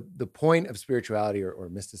the point of spirituality or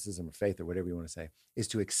mysticism or faith or whatever you want to say is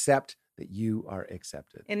to accept that you are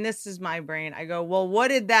accepted. And this is my brain. I go, well, what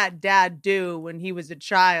did that dad do when he was a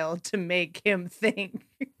child to make him think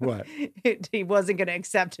what he wasn't going to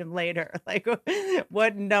accept him later? Like,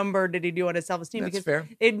 what number did he do on his self-esteem? That's because fair.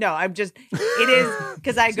 It is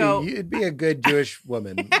because I go, you'd be a good Jewish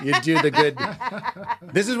woman. You'd do the good.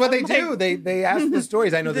 This is what they do. They ask the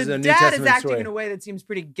stories. I know this is a New Testament story. The dad is acting in a way that seems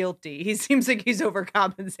pretty guilty. He seems like he's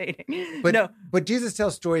overcompensating. But Jesus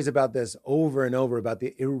tells stories about this over and over about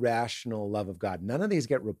the irrational love of God. None of these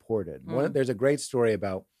get reported. There's a great story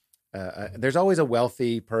about, there's always a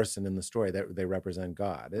wealthy person in the story that they represent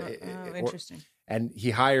God. Interesting. And he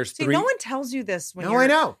hires three. No one tells you this when No, I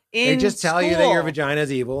know. They just tell you that your school. vagina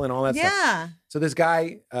is evil and all that stuff. Yeah. So this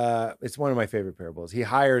guy, it's one of my favorite parables. He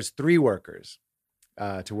hires 3 workers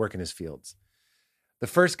to work in his fields. The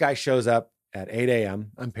first guy shows up at 8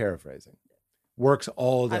 a.m. I'm paraphrasing. Works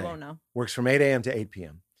all day. I won't know. Works from 8 a.m. to 8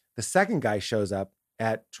 p.m. The second guy shows up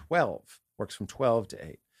at 12, works from 12 to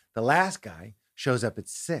 8. The last guy shows up at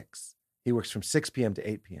 6. He works from 6 p.m. to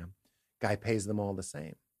 8 p.m. Guy pays them all the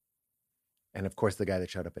same. And of course, the guy that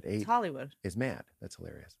showed up at 8 It's Hollywood is mad. That's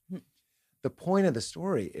hilarious. The point of the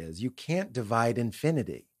story is you can't divide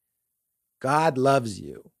infinity. God loves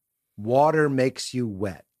you. Water makes you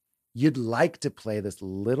wet. You'd like to play this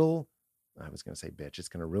little, I was going to say bitch, it's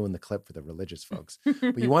going to ruin the clip for the religious folks,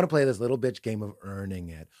 but you want to play this little bitch game of earning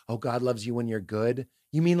it. Oh, God loves you when you're good.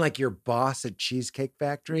 You mean like your boss at Cheesecake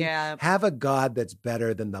Factory? Yeah. Have a God that's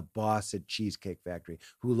better than the boss at Cheesecake Factory,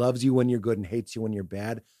 who loves you when you're good and hates you when you're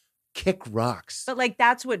bad. Kick rocks. But like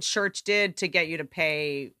that's what church did to get you to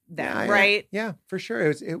pay them, Yeah, right? Yeah, for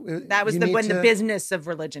sure. That was when the business of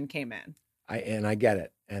religion came in. I get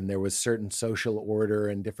it. And there was certain social order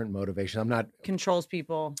and different motivation. Controls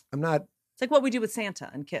people. It's like what we do with Santa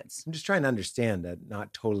and kids. I'm just trying to understand that,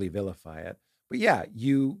 not totally vilify it. But yeah,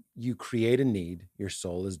 you create a need. Your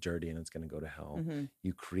soul is dirty and it's going to go to hell. Mm-hmm.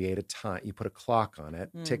 You create a time. You put a clock on it.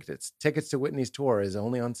 Tickets to Whitney's tour is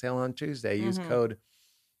only on sale on Tuesday. Use code.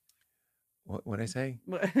 What did I say?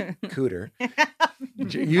 Cooter.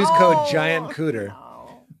 Use code Giant Cooter.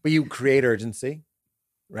 No. But you create urgency,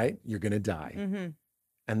 right? You're going to die. Mm-hmm.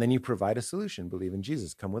 And then you provide a solution. Believe in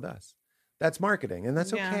Jesus. Come with us. That's marketing. And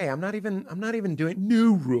that's okay. I'm not even doing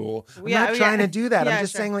new rule. I'm not trying to do that. I'm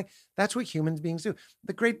just saying like, that's what human beings do.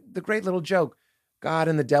 The great little joke, God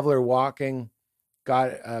and the devil are walking.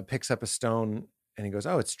 God picks up a stone and he goes,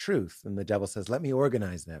 oh, it's truth. And the devil says, let me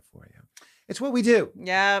organize that for you. It's what we do.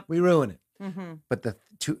 Yeah. We ruin it. Mm-hmm. But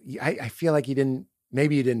I feel like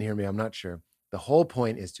maybe you didn't hear me. I'm not sure. The whole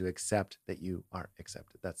point is to accept that you are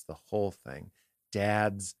accepted. That's the whole thing.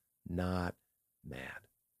 Dad's not mad.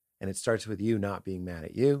 And it starts with you not being mad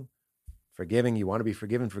at you, forgiving. You want to be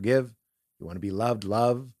forgiven, forgive. You want to be loved,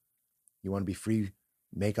 love. You want to be free,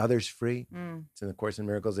 make others free. It's in the Course in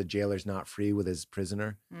Miracles, a jailer's not free with his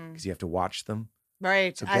prisoner because you have to watch them.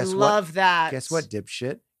 Right. So I love that. Guess what,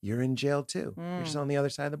 dipshit? You're in jail too. You're just on the other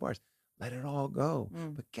side of the bars. Let it all go.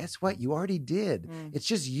 But guess what? You already did. It's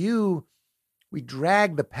just you. We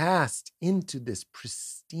drag the past into this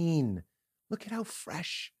pristine. Look at how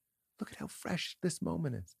fresh this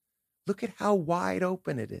moment is. Look at how wide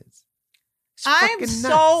open it is. I'm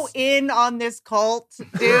so in on this cult, dude.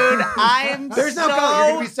 There's no cult. You're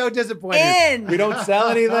going to be so disappointed. We don't sell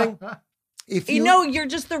anything. You're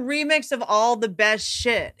just the remix of all the best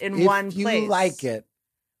shit in one place. If you like it,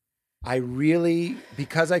 I really,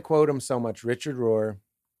 because I quote him so much, Richard Rohr,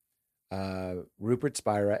 Rupert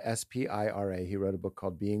Spira, Spira, he wrote a book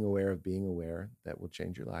called Being Aware of Being Aware that will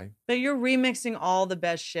change your life. But you're remixing all the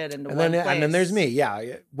best shit into one place. And then there's me.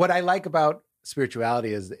 Yeah. What I like about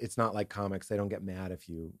spirituality is it's not like comics. They don't get mad if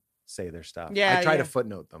you say their stuff. Yeah, I try to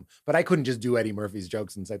footnote them, but I couldn't just do Eddie Murphy's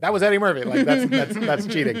jokes and say, that was Eddie Murphy. Like that's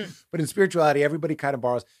cheating. But in spirituality, everybody kind of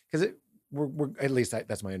borrows because we're at least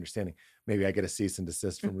that's my understanding. Maybe I get a cease and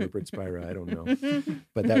desist from Rupert Spira. I don't know,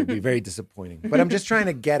 but that would be very disappointing. But I'm just trying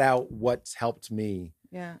to get out what's helped me.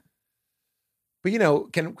 Yeah. But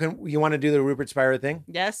can you want to do the Rupert Spira thing?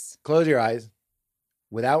 Yes. Close your eyes.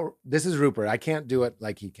 This is Rupert. I can't do it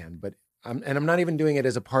like he can, but I'm not even doing it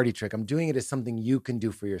as a party trick. I'm doing it as something you can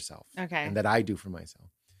do for yourself. Okay. And that I do for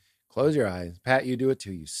myself. Close your eyes. Pat, you do it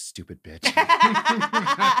too, you stupid bitch.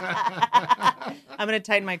 I'm going to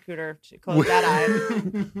tighten my cooter to close that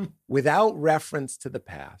eye. Without reference to the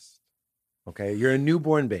past, okay? You're a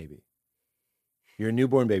newborn baby.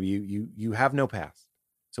 You have no past.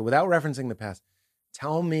 So without referencing the past,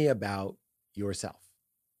 tell me about yourself.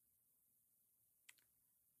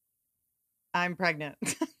 I'm pregnant.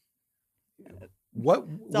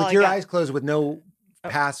 With your eyes closed with no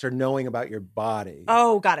past or knowing about your body.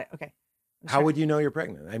 Oh, got it. Okay. How would you know you're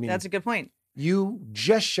pregnant? I mean, that's a good point. You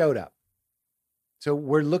just showed up. So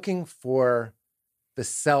we're looking for the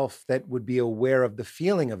self that would be aware of the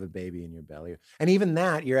feeling of a baby in your belly. And even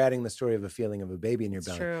that, you're adding the story of a feeling of a baby in your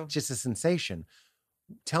belly. True. It's just a sensation.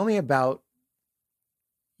 Tell me about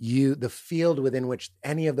the field within which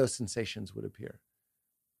any of those sensations would appear.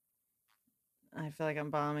 I feel like I'm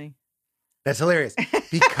bombing. That's hilarious.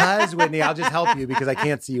 Because, Whitney, I'll just help you because I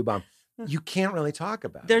can't see you bomb. You can't really talk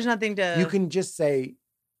about There's nothing to... You can just say,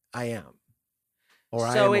 I am. Or I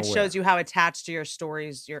am So it aware. shows you how attached to your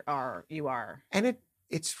stories you are. And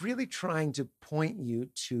it's really trying to point you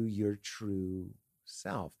to your true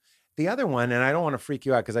self. The other one, and I don't want to freak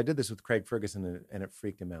you out because I did this with Craig Ferguson and it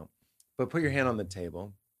freaked him out. But put your hand on the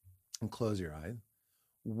table and close your eyes.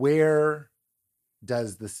 Where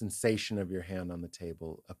does the sensation of your hand on the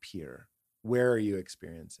table appear? Where are you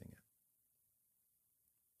experiencing it?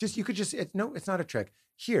 It's not a trick.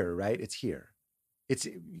 Here, right? It's here. It's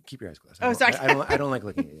keep your eyes closed. Oh, sorry. I don't like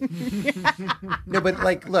looking at you. No, but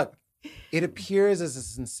like, look, it appears as a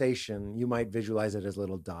sensation. You might visualize it as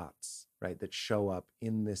little dots, right, that show up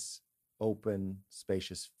in this open,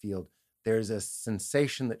 spacious field. There's a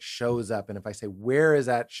sensation that shows up, and if I say, where is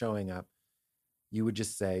that showing up? You would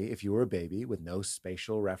just say, if you were a baby with no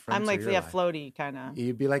spatial reference, I'm like, floaty kind of.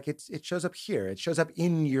 You'd be like, it shows up here. It shows up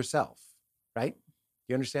in yourself, right?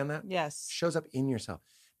 You understand that? Yes. It shows up in yourself.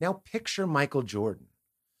 Now picture Michael Jordan.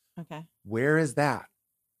 Okay. Where is that?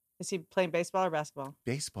 Is he playing baseball or basketball?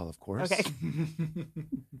 Baseball, of course. Okay.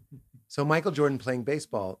 So Michael Jordan playing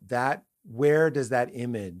baseball, where does that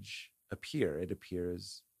image appear? It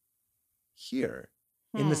appears here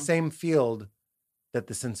in the same field that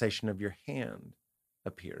the sensation of your hand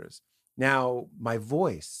appears. Now, my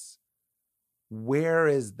voice, where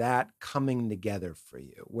is that coming together for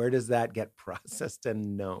you? Where does that get processed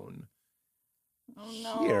and known? Oh,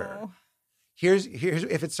 no. Here's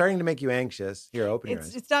if it's starting to make you anxious, here, open your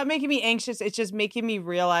eyes. It's not making me anxious. It's just making me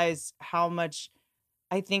realize how much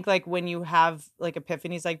I think, like, when you have like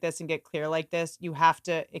epiphanies like this and get clear like this, you have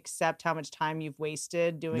to accept how much time you've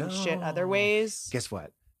wasted doing shit other ways. Guess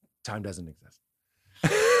what? Time doesn't exist.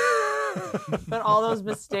 But all those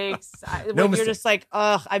mistakes, you're just like,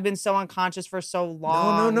 ugh, I've been so unconscious for so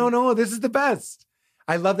long. No. This is the best.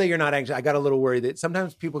 I love that you're not anxious. I got a little worried that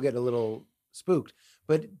sometimes people get a little spooked,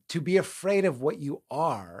 but to be afraid of what you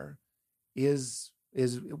are is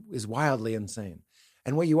wildly insane.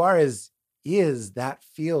 And what you are is that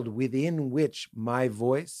field within which my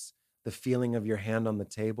voice, the feeling of your hand on the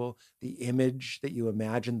table, the image that you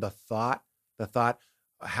imagine, the thought,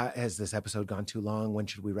 has this episode gone too long? When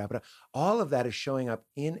should we wrap it up? All of that is showing up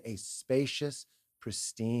in a spacious,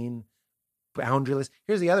 pristine, boundaryless.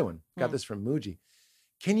 Here's the other one. Got this from Muji.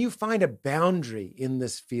 Can you find a boundary in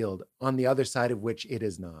this field on the other side of which it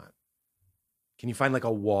is not? Can you find like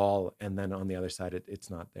a wall and then on the other side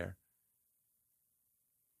it's not there?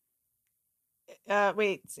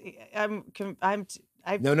 Wait,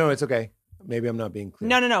 No, it's okay. Maybe I'm not being clear.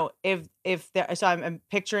 No. If there, so I'm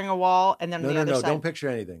picturing a wall and then on the other side. No, don't picture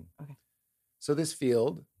anything. Okay. So this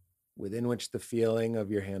field within which the feeling of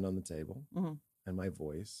your hand on the table and my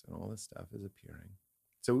voice and all this stuff is appearing.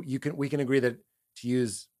 So we can agree that to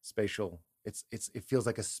use spatial, it feels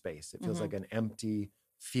like a space. It feels like an empty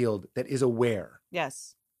field that is aware.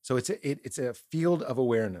 Yes. So it's a field of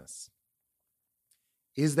awareness.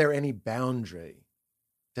 Is there any boundary?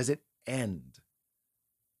 Does it end?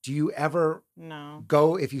 Do you ever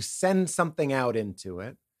go, if you send something out into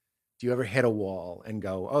it, do you ever hit a wall and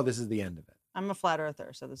go, oh, this is the end of it? I'm a flat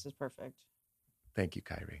earther, so this is perfect. Thank you,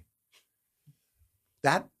 Kyrie.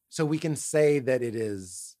 So we can say that it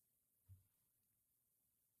is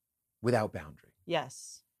without boundary.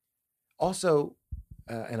 Yes. Also,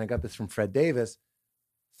 and I got this from Fred Davis,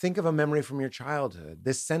 think of a memory from your childhood,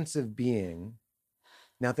 this sense of being.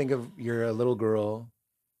 Now think of you're a little girl,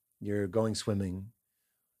 you're going swimming.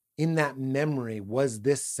 In that memory, was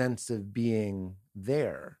this sense of being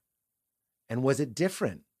there? And was it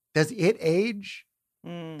different? Does it age?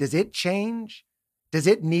 Does it change? Does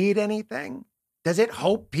it need anything? Does it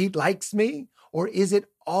hope Pete likes me? Or is it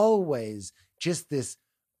always just this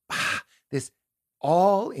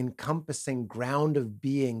all-encompassing ground of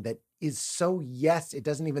being that is so yes, it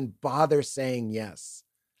doesn't even bother saying yes?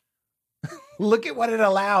 Look at what it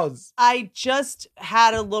allows. I just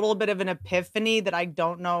had a little bit of an epiphany that I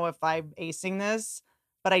don't know if I'm acing this,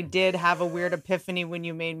 but I did have a weird epiphany when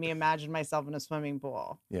you made me imagine myself in a swimming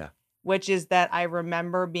pool. Yeah. Which is that I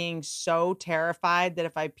remember being so terrified that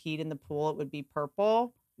if I peed in the pool, it would be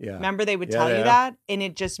purple. Yeah. Remember they would tell you that? And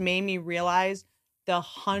it just made me realize the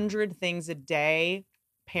 100 things a day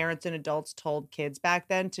parents and adults told kids back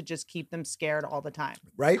then to just keep them scared all the time.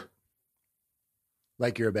 Right?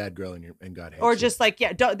 Like you're a bad girl and God hates or you. just like,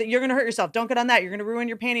 you're going to hurt yourself. Don't get on that. You're going to ruin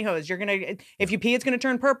your pantyhose. If you pee, it's going to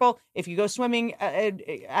turn purple. If you go swimming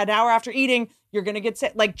an hour after eating, you're going to get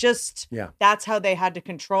sick. Like that's how they had to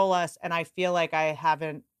control us. And I feel like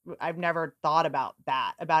I've never thought about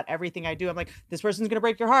that, about everything I do. I'm like, this person's going to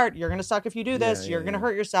break your heart. You're going to suck if you do this. You're going to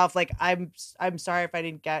hurt yourself. Like, I'm sorry if I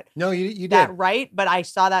didn't get you that did. Right. But I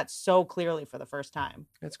saw that so clearly for the first time.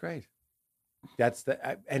 That's great.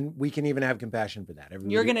 And we can even have compassion for that.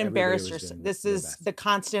 You're going to embarrass yourself. This is the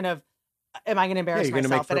constant of, am I going to embarrass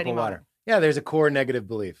myself at any moment? Yeah, there's a core negative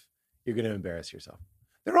belief. You're going to embarrass yourself.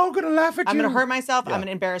 They're all going to laugh at you. I'm going to hurt myself. Yeah. I'm going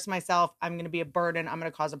to embarrass myself. I'm going to be a burden. I'm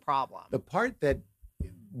going to cause a problem. The part that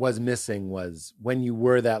was missing was when you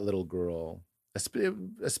were that little girl,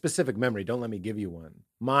 a specific memory. Don't let me give you one.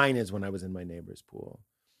 Mine is when I was in my neighbor's pool.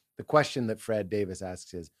 The question that Fred Davis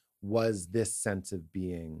asks is, was this sense of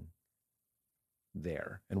being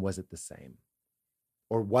there? And was it the same?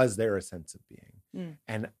 Or was there a sense of being?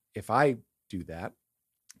 And if I do that,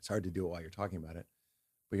 it's hard to do it while you're talking about it,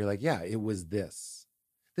 but you're like, yeah, it was this.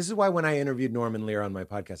 This is why when I interviewed Norman Lear on my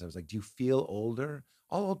podcast, I was like, do you feel older?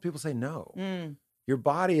 All old people say no. Your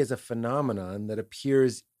body is a phenomenon that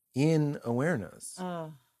appears in awareness.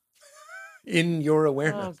 In your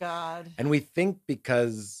awareness. Oh, God. And we think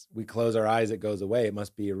because we close our eyes, it goes away. It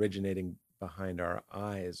must be originating behind our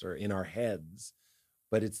eyes or in our heads.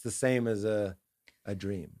 But it's the same as a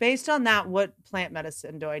dream. Based on that, what plant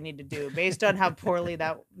medicine do I need to do? Based on how poorly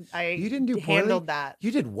that you didn't do handled poorly. That.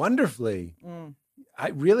 You did wonderfully.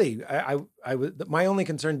 I was, my only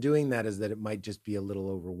concern doing that is that it might just be a little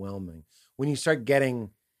overwhelming. When you start getting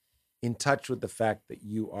in touch with the fact that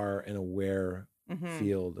you are an aware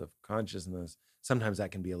field of consciousness, sometimes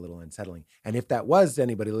that can be a little unsettling. And if that was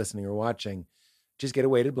anybody listening or watching, just get a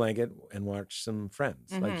weighted blanket and watch some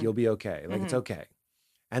Friends. Like, you'll be okay. Like, it's okay.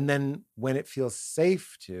 And then when it feels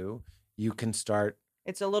safe to, you can start.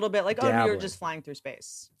 It's a little bit like, dabbling. Oh, you're just flying through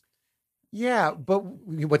space. Yeah. But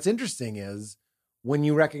what's interesting is when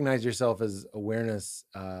you recognize yourself as awareness,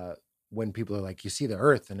 when people are like, you see the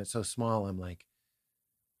earth and it's so small, I'm like,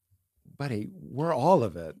 buddy, we're all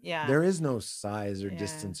of it. Yeah. There is no size or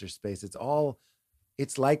distance or space.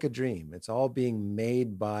 It's like a dream. It's all being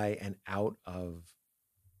made by and out of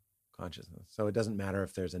consciousness. So it doesn't matter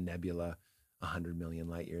if there's a nebula 100 million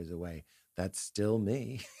light years away. That's still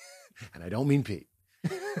me. And I don't mean Pete.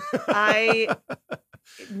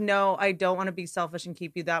 No, I don't want to be selfish and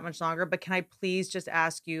keep you that much longer, but can I please just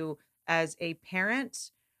ask you as a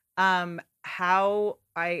parent, how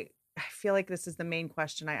I feel like this is the main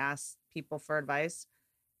question I ask people for advice.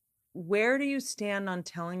 Where do you stand on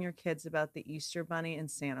telling your kids about the Easter Bunny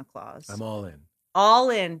and Santa Claus? I'm all in.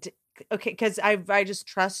 All in. Okay, because I just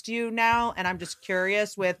trust you now, and I'm just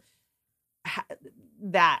curious with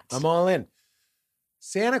that. I'm all in.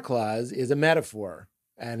 Santa Claus is a metaphor,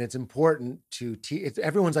 and it's important to teach.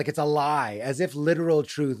 Everyone's like, it's a lie, as if literal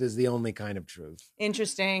truth is the only kind of truth.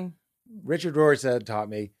 Interesting. Richard Rohr taught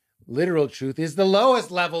me, literal truth is the lowest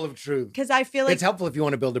level of truth. Because I feel like it's helpful if you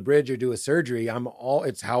want to build a bridge or do a surgery.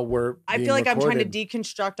 It's how we're. I feel like recorded. I'm trying to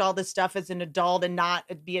deconstruct all this stuff as an adult and not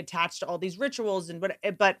be attached to all these rituals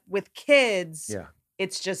but with kids,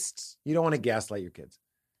 it's just you don't want to gaslight your kids.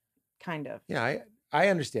 Kind of. Yeah, I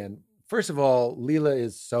understand. First of all, Leela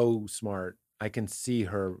is so smart. I can see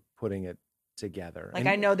her putting it together. Like,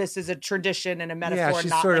 I know this is a tradition and a metaphor,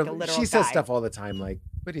 not sort like of, a literal She guy. says stuff all the time like,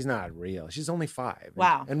 but he's not real. She's only 5.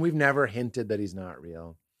 Wow. And we've never hinted that he's not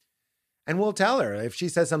real. And we'll tell her. If she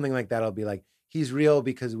says something like that, I'll be like, he's real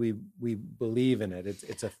because we believe in it.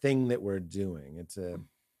 It's a thing that we're doing.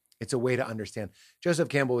 It's a way to understand. Joseph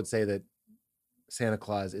Campbell would say that Santa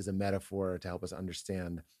Claus is a metaphor to help us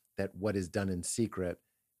understand that what is done in secret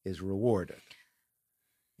is rewarded.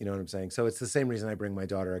 You know what I'm saying? So it's the same reason I bring my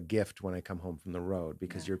daughter a gift when I come home from the road,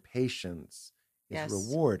 because your patience is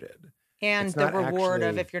rewarded. And it's the reward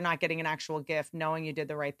of if you're not getting an actual gift, knowing you did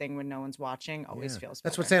the right thing when no one's watching always feels better.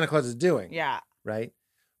 That's what Santa Claus is doing. Yeah. Right?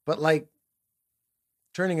 But like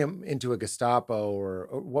turning him into a Gestapo or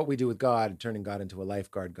what we do with God, turning God into a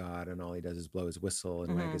lifeguard God, and all he does is blow his whistle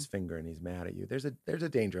and wag his finger and he's mad at you. There's a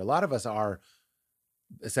danger. A lot of us are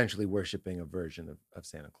essentially worshiping a version of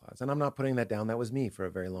Santa Claus. And I'm not putting that down. That was me for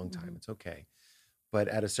a very long time. It's okay. But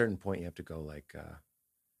at a certain point, you have to go like,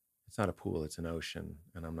 it's not a pool, it's an ocean.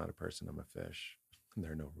 And I'm not a person, I'm a fish. And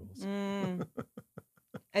there are no rules.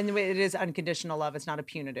 And it is unconditional love. It's not a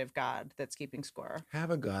punitive God that's keeping score.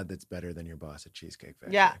 Have a God that's better than your boss at Cheesecake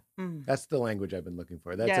Factory. Yeah. That's the language I've been looking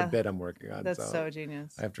for. That's a bit I'm working on. That's so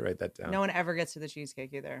genius. I have to write that down. No one ever gets to the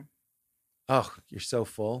cheesecake either. Oh, you're so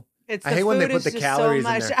full. I hate when they put the calories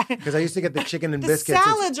in there. Because I used to get the chicken and biscuits. The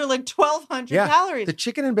salads are like 1,200 calories. The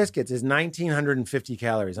chicken and biscuits is 1,950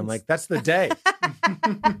 calories. I'm like, that's the day.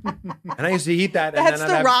 And I used to eat that. That's and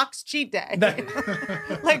then the Rock's cheat day.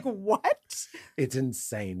 Like, what? It's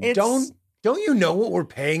insane. Don't you know what we're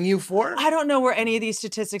paying you for? I don't know where any of these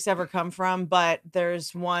statistics ever come from, but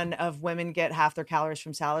there's one of women get half their calories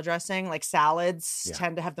from salad dressing. Like salads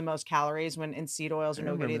tend to have the most calories and seed oils are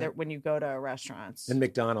no good either when you go to restaurants. In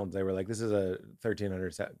McDonald's, they were like, this is a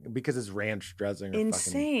 1,300 because it's ranch dressing.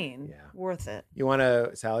 Insane. Worth it. You want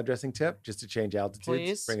a salad dressing tip just to change altitudes?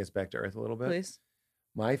 Please. Bring us back to earth a little bit. Please.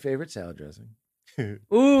 My favorite salad dressing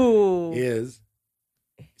is,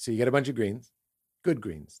 so you get a bunch of greens. Good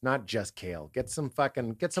greens, not just kale. Get some of the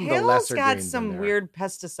lesser greens. Kale's got some weird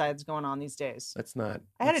pesticides going on these days. I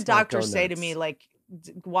had a doctor say to me, like,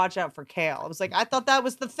 watch out for kale. I was like, I thought that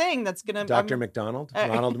was the thing that's going to... Dr. McDonald?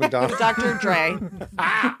 Ronald McDonald? Dr. Dre.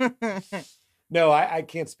 No, I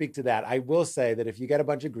can't speak to that. I will say that if you get a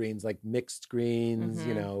bunch of greens, like mixed greens,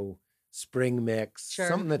 spring mix,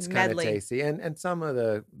 something that's kind of tasty, and some of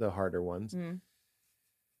the harder ones,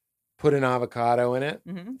 put an avocado in it,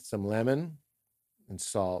 some lemon and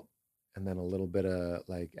salt, and then a little bit of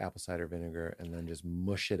like apple cider vinegar, and then just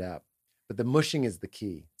mush it up. But the mushing is the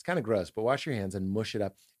key. It's kind of gross, but wash your hands and mush it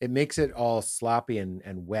up. It makes it all sloppy and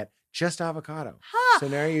wet. Just avocado. So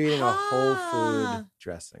now you're eating a whole food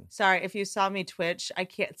dressing. Sorry, if you saw me twitch, I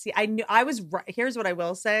can't see. I knew I was right. Here's what I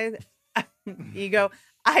will say. Ego.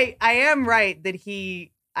 I am right that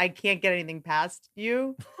I can't get anything past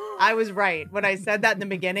you. I was right. When I said that in the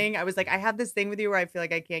beginning, I was like, I have this thing with you where I feel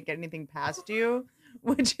like I can't get anything past you,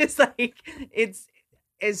 which is like, it's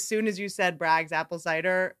as soon as you said Bragg's apple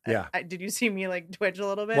cider, did you see me like twitch a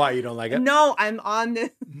little bit? Why, you don't like it? No, I'm on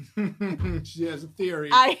this. She has a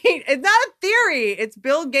theory. It's not a theory. It's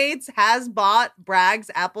Bill Gates has bought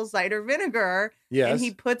Bragg's apple cider vinegar. Yes. And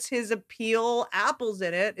he puts his Appeal apples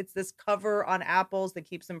in it. It's this cover on apples that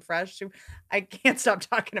keeps them fresh. I can't stop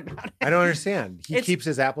talking about it. I don't understand. He keeps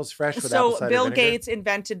his apples fresh with apple cider vinegar? So Bill Gates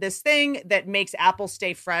invented this thing that makes apples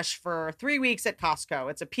stay fresh for 3 weeks at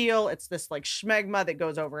Costco. It's Appeal. It's this like schmegma that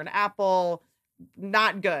goes over an apple.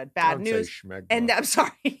 Not good. Bad don't news. Say schmegma. And I'm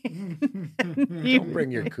sorry. Don't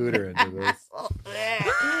bring your cooter into this.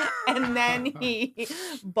 And then he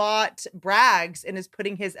bought Bragg's and is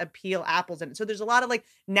putting his Appeal apples in it. So there's a lot of like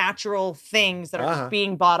natural things that are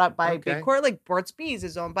being bought up by big corp. Like Burt's Bees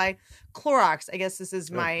is owned by Clorox. I guess this is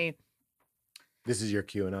my... This is your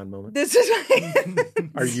QAnon moment? This is my...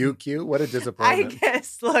 Are you Q? What a disappointment. I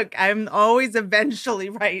guess, look, I'm always eventually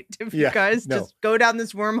right. If you guys just go down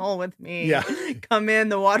this wormhole with me. Yeah. Come in,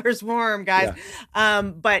 the water's warm, guys. Yeah.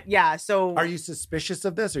 But yeah, so... Are you suspicious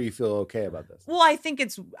of this or you feel okay about this? Well, I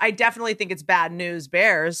definitely think it's bad news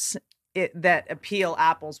bears that Appeal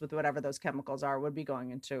apples with whatever those chemicals are would be going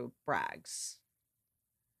into Bragg's.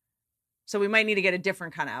 So we might need to get a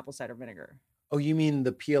different kind of apple cider vinegar. Oh, you mean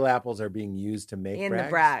the peel apples are being used to make in Bragg's? The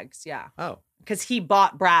Bragg's, yeah. Oh. Because he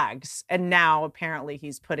bought Bragg's and now apparently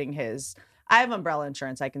he's putting his... I have umbrella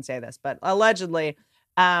insurance, I can say this, but allegedly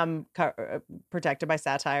protected by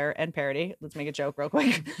satire and parody. Let's make a joke real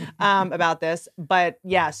quick about this. But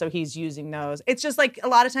yeah, so he's using those. It's just like a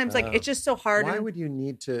lot of times, like it's just so hard. Why would you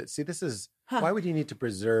need to... See, this is... Why would you need to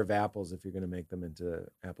preserve apples if you're going to make them into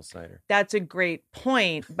apple cider? That's a great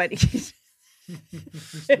point, but he's...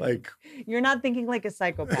 Like you're not thinking like a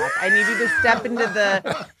psychopath. I need you to step into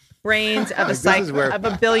the brains of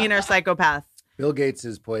a billionaire psychopath. Bill Gates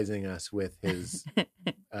is poisoning us with his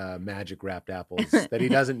magic wrapped apples that he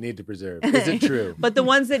doesn't need to preserve. Is it true? But the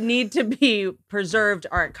ones that need to be preserved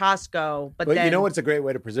are at Costco. But then, you know what's a great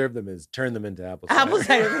way to preserve them is turn them into apple cider. Apple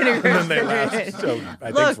cider vinegar. And then they last. So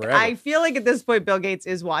I think forever. I feel like at this point Bill Gates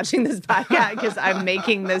is watching this podcast because I'm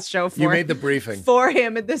making this show for you made the briefing for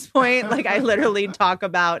him at this point. Like I literally talk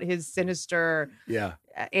about his sinister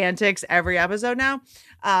antics every episode now.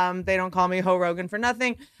 They don't call me Ho Rogan for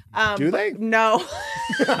nothing. Do they? No.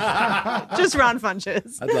 Just Ron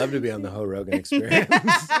Funches. I'd love to be on the Ho Rogan Experience.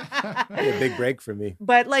 Be a big break for me.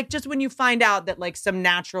 But like just when you find out that like some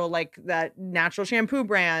natural, like that natural shampoo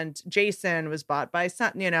brand, Jason, was bought by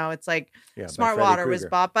some, it's like Smart Water was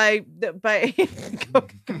bought by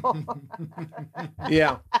Coca-Cola.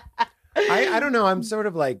 Yeah. I don't know. I'm sort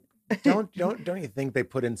of like, don't you think they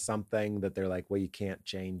put in something that they're like, well, you can't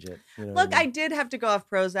change it? You know Look, I did have to go off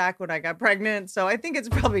Prozac when I got pregnant, so I think it's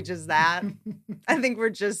probably just that. I think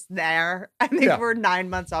we're just there. I think we're 9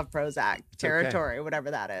 months off Prozac territory,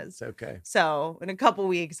 whatever that is. It's okay. So in a couple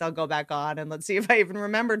weeks, I'll go back on and let's see if I even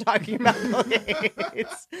remember talking about Bill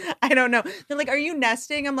Gates. I don't know. They're like, are you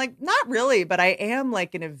nesting? I'm like, not really, but I am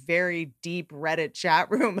like in a very deep Reddit chat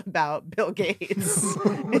room about Bill Gates.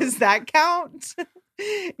 Does that count?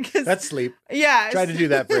 That's sleep. Yeah. Try to do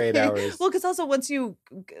that for 8 hours. Well, because also once you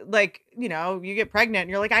like, you get pregnant and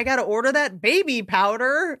you're like, I got to order that baby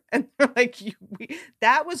powder. And they're like,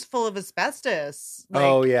 that was full of asbestos. Like,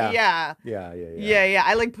 oh, yeah. Yeah.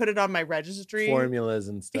 I like put it on my registry. Formulas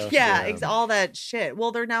and stuff. Yeah. All that shit.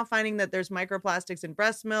 Well, they're now finding that there's microplastics in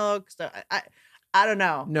breast milk. So I don't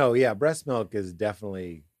know. No, yeah. Breast milk is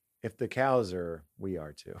definitely... If the cows are, we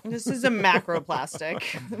are too. This is a macroplastic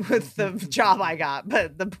with the job I got.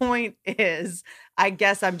 But the point is, I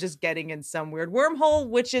guess I'm just getting in some weird wormhole,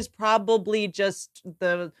 which is probably just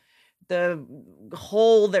the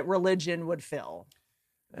hole that religion would fill.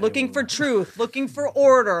 Looking for truth, looking for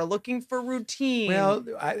order, looking for routine. Well,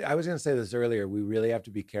 I was going to say this earlier. We really have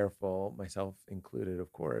to be careful, myself included,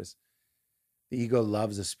 of course. The ego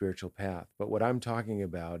loves a spiritual path, but what I'm talking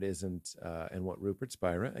about isn't, and what Rupert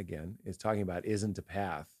Spira, again, is talking about isn't a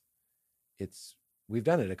path. we've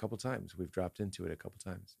done it a couple times. We've dropped into it a couple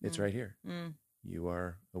times. It's right here. Mm. You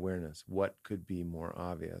are awareness. What could be more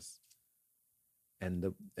obvious?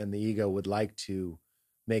 And the ego would like to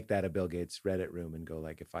make that a Bill Gates Reddit room and go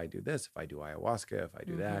like, if I do this, if I do ayahuasca, if I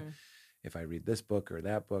do that, if I read this book or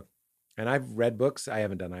that book. And I've read books. I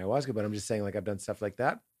haven't done ayahuasca, but I'm just saying, like, I've done stuff like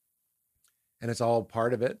that. And it's all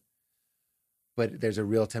part of it. But there's a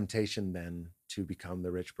real temptation then to become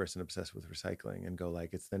the rich person obsessed with recycling and go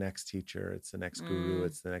like, it's the next teacher, it's the next guru,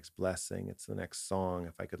 it's the next blessing, it's the next song.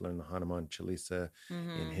 If I could learn the Hanuman Chalisa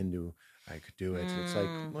in Hindu, I could do it. It's like,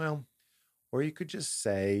 well, or you could just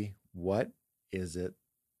say, what is it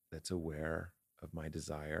that's aware of my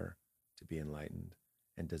desire to be enlightened?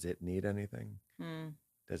 And does it need anything?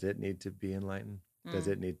 Does it need to be enlightened? Does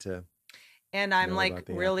it need to? And I'm like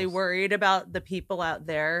really worried about the people out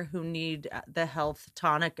there who need the health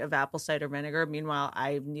tonic of apple cider vinegar. Meanwhile,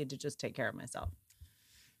 I need to just take care of myself.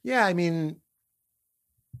 Yeah, I mean,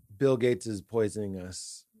 Bill Gates is poisoning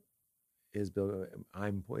us.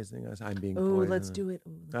 I'm poisoning us? I'm being poisoned. Let's do it.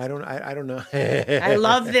 I don't know. I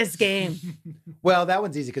love this game. Well, that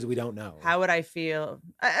one's easy because we don't know. How would I feel?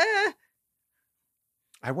 I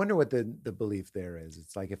wonder what the belief there is.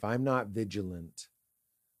 It's like, if I'm not vigilant,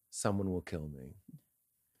 someone will kill me.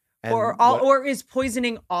 And or is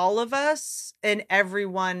poisoning all of us, and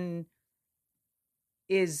everyone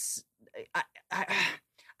is,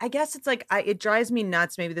 I guess it's like, it drives me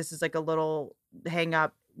nuts. Maybe this is like a little hang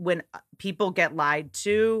up when people get lied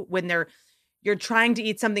to, when you're trying to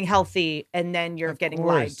eat something healthy and then you're getting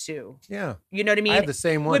lied to. Yeah. You know what I mean? I have the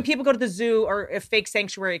same one. When people go to the zoo or a fake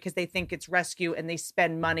sanctuary because they think it's rescue and they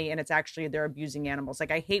spend money and it's actually they're abusing animals.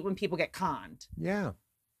 Like, I hate when people get conned. Yeah.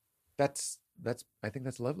 That's I think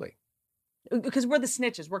that's lovely. Because we're the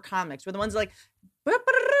snitches. We're comics. We're the ones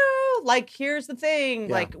like, here's the thing.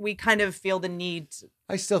 Yeah. Like, we kind of feel the need.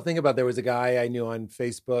 I still think about, there was a guy I knew on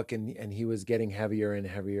Facebook and he was getting heavier and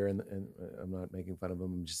heavier. And I'm not making fun of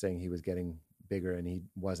him. I'm just saying he was getting bigger and he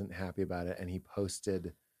wasn't happy about it. And he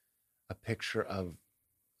posted a picture of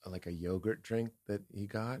like a yogurt drink that he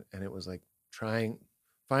got. And it was like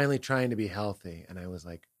finally trying to be healthy. And I was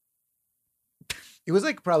like, it was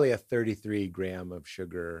like probably a 33 gram of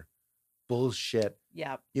sugar bullshit.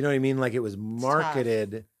 Yeah. You know what I mean? Like, it was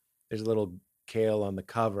marketed. There's a little kale on the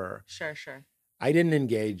cover. Sure. I didn't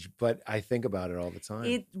engage, but I think about it all the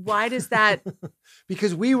time. Why does that?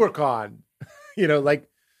 Because we were conned. Like,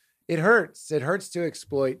 it hurts. It hurts to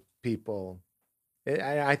exploit people.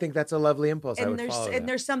 I think that's a lovely impulse. I would follow that. And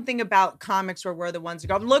there's something about comics where we're the ones who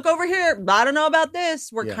go, look over here. I don't know about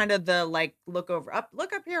this. We're kind of the like, look up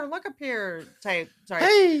here type. Sorry.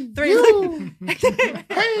 Hey, you.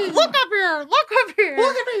 Hey, look up here. Look at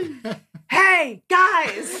me. Hey,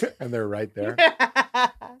 guys. And they're right there.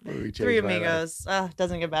 Three amigos.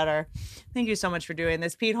 Doesn't get better. Thank you so much for doing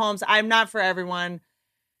this. Pete Holmes, I'm not for everyone.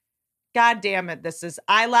 God damn it.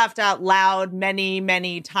 I laughed out loud many,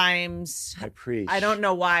 many times. I preach. I don't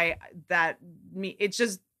know why it's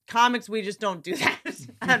just comics. We just don't do that.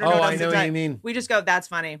 I don't know. I know what you mean. We just go, that's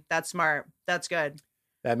funny. That's smart. That's good.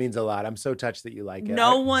 That means a lot. I'm so touched that you like it.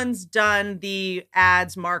 No one's done the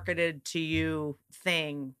ads marketed to you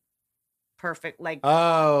thing perfect. Like,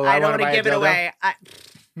 I don't want to give it away. I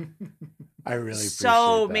really appreciate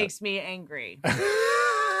so that. Makes me angry.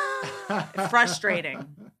 Frustrating.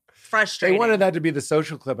 They wanted that to be the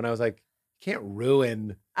social clip, and I was like, you can't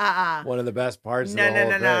ruin one of the best parts of the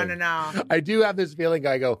whole thing. No. I do have this feeling,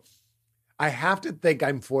 I go, I have to think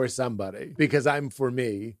I'm for somebody because I'm for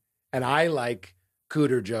me, and I like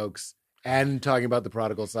cooter jokes and talking about the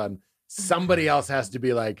prodigal son. Somebody else has to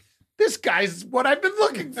be like, this guy's what I've been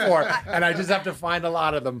looking for. And I just have to find a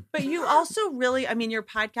lot of them. But you also really, your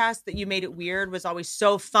podcast that you made it weird was always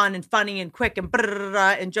so fun and funny and quick and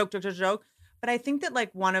and joke. But I think that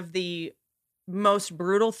like one of the most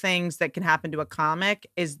brutal things that can happen to a comic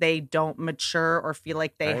is they don't mature or feel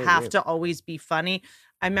like they have to always be funny.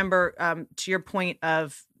 I remember to your point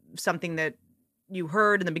of something that you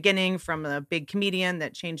heard in the beginning from a big comedian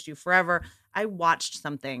that changed you forever. I watched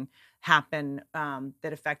something happen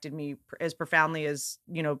that affected me as profoundly as,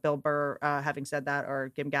 Bill Burr having said that,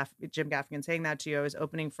 or Jim Gaffigan saying that to you. I was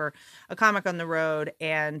opening for a comic on the road,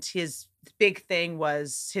 and his big thing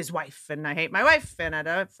was his wife, and I hate my wife, and I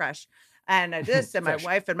don't fresh, and I this, and my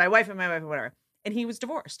wife, and whatever. And he was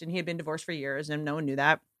divorced, and he had been divorced for years, and no one knew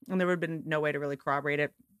that, and there would have been no way to really corroborate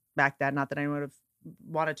it back then. Not that anyone would have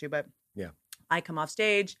wanted to, but yeah, I come off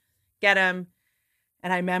stage, get him,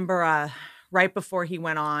 and I remember right before he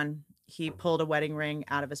went on, he pulled a wedding ring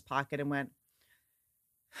out of his pocket and went,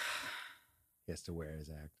 He has to wear his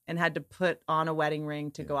act. and had to put on a wedding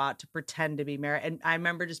ring to go out to pretend to be married. And I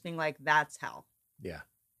remember just being like, that's hell. Yeah.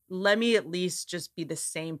 Let me at least just be the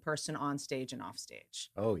same person on stage and off stage.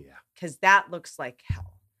 Oh, yeah. Because that looks like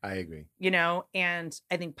hell. I agree. And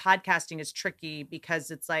I think podcasting is tricky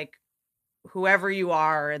because it's like whoever you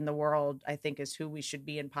are in the world, I think is who we should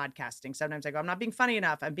be in podcasting. Sometimes I go, I'm not being funny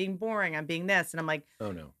enough. I'm being boring. I'm being this. And I'm like,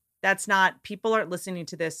 Oh, no. that's not, people aren't listening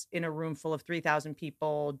to this in a room full of 3,000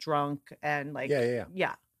 people drunk and like,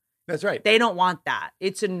 yeah. That's right. They don't want that.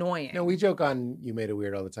 It's annoying. No, we joke on You Made It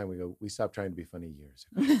Weird all the time. We go, we stopped trying to be funny years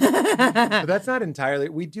ago. But that's not entirely,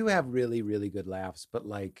 we do have really, really good laughs, but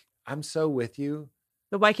like, I'm so with you.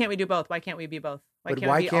 But why can't we do both? Why can't we be both? Why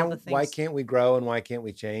can't we be all the things? Why can't we grow and why can't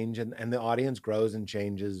we change? And the audience grows and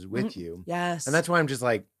changes with you. Yes. And that's why I'm just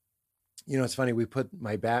like, it's funny. We put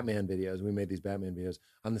my Batman videos, we made these Batman videos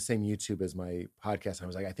on the same YouTube as my podcast. I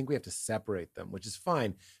was like, I think we have to separate them, which is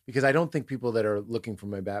fine because I don't think people that are looking for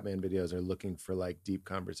my Batman videos are looking for like deep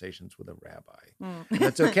conversations with a rabbi. And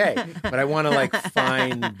that's okay. But I want to like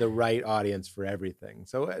find the right audience for everything.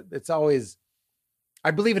 So it's always,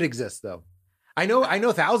 I believe it exists though. I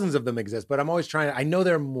know thousands of them exist, but I'm always trying. I know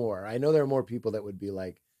there are more. I know there are more people that would be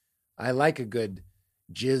like, I like a good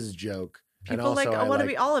jizz joke. People and also like, I want to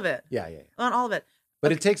be all of it. Yeah. On all of it.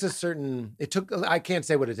 But it takes I can't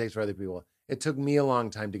say what it takes for other people. It took me a long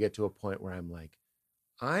time to get to a point where I'm like,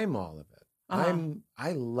 I'm all of it.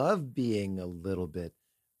 I love being a little bit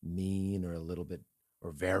mean or a little bit,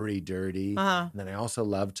 or very dirty. And then I also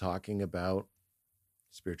love talking about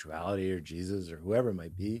spirituality or Jesus or whoever it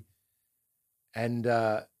might be. And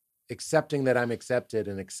accepting that I'm accepted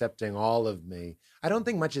and accepting all of me. I don't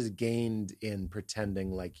think much is gained in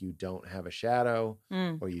pretending like you don't have a shadow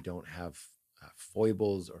or you don't have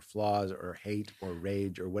foibles or flaws or hate or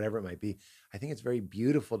rage or whatever it might be. I think it's very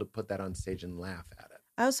beautiful to put that on stage and laugh at it.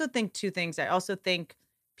 I also think two things. I also think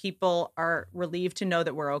people are relieved to know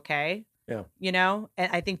that we're okay. Yeah.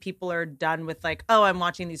 And I think people are done with like, oh, I'm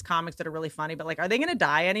watching these comics that are really funny, but like, are they going to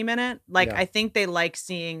die any minute? Like, I think they like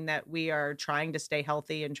seeing that we are trying to stay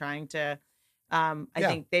healthy and trying to, I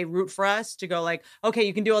think they root for us to go like, okay,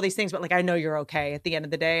 you can do all these things, but like, I know you're okay. At the end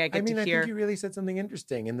of the day, I think you really said something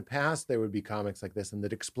interesting. In the past, there would be comics like this and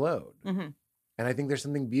that explode. Mm-hmm. And I think there's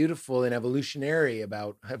something beautiful and evolutionary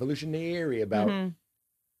about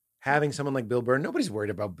having someone like Bill Burr. Nobody's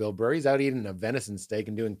worried about Bill Burr. He's out eating a venison steak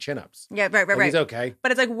and doing chin-ups. Yeah, right. He's okay.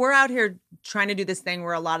 But it's like we're out here trying to do this thing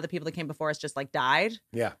where a lot of the people that came before us just like died.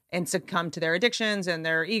 Yeah. And succumbed to their addictions and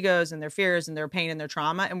their egos and their fears and their pain and their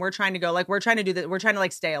trauma. And we're trying to go like, we're trying to do that. We're trying to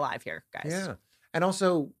like stay alive here, guys. Yeah. And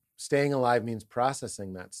also staying alive means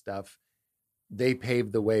processing that stuff. They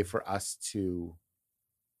paved the way for us to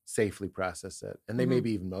safely process it. And they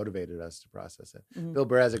maybe even motivated us to process it. Mm-hmm. Bill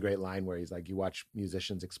Burr has a great line where he's like, you watch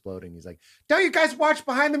musicians exploding. He's like, don't you guys watch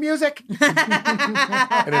Behind the Music?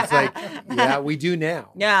 And it's like, yeah, we do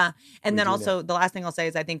now. Yeah. And then also the last thing I'll say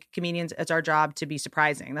is I think comedians, it's our job to be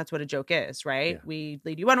surprising. That's what a joke is, right? Yeah. We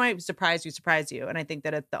lead you one way, we surprise you. And I think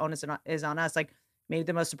that the onus is on us. Like, maybe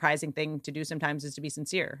the most surprising thing to do sometimes is to be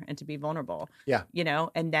sincere and to be vulnerable. Yeah.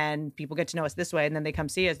 And then people get to know us this way and then they come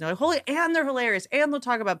see us and they're like, holy, and they're hilarious. And they'll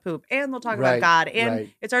talk about poop and they'll talk about God.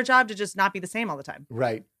 And it's our job to just not be the same all the time.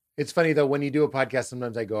 Right. It's funny though, when you do a podcast,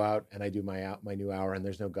 sometimes I go out and I do my new hour and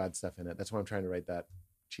there's no God stuff in it. That's why I'm trying to write that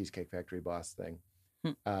Cheesecake Factory boss thing.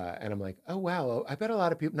 And I'm like, oh, wow. I bet a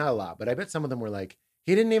lot of people, not a lot, but I bet some of them were like,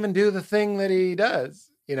 he didn't even do the thing that he does.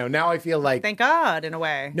 Now I feel like... Thank God, in a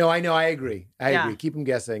way. No, I know. I agree. I agree. Keep them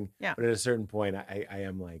guessing. Yeah. But at a certain point, I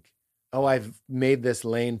am like, oh, I've made this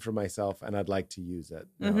lane for myself and I'd like to use it.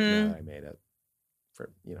 Now that I made it.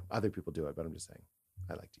 For, other people do it, but I'm just saying,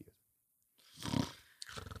 I like to use it.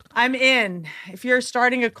 I'm in. If you're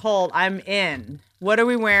starting a cult, I'm in. What are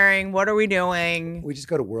we wearing? What are we doing? We just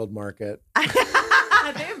go to World Market. They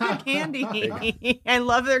have good candy. I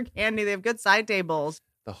love their candy. They have good side tables.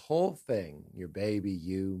 The whole thing, your baby,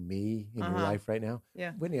 you, me, in your life right now.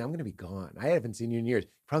 Yeah. Whitney, I'm going to be gone. I haven't seen you in years.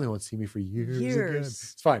 Probably won't see me for years again.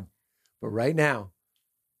 It's fine. But right now,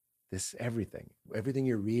 everything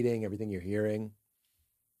you're reading, everything you're hearing,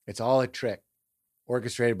 it's all a trick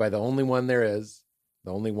orchestrated by the only one there is,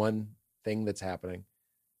 the only one thing that's happening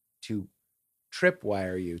to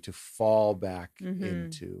tripwire you to fall back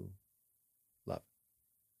into love.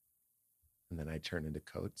 And then I turn into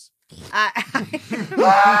Coates.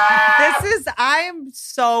 I'm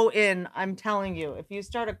so in. I'm telling you, if you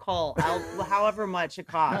start a cult, however much it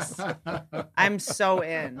costs, I'm so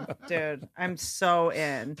in, dude. I'm so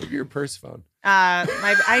in. Give your purse phone.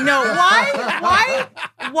 I know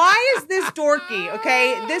why is this dorky?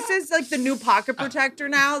 Okay, this is like the new pocket protector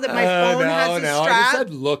now that my phone has a strap. I just said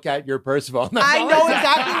look at your purse phone. I know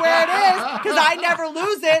exactly where it is because I never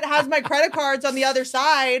lose it. It has my credit cards on the other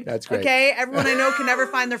side. That's great. Okay, everyone I know can never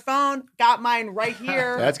find their phone. Got mine right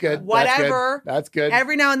here. That's good. Whatever. That's good.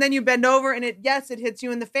 Every now and then you bend over and it hits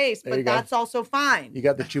you in the face, but that's also fine. You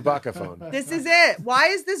got the Chewbacca phone. This is it. Why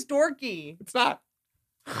is this dorky? It's not.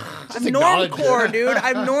 I'm normcore, dude.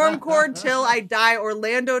 I'm normcore till I die.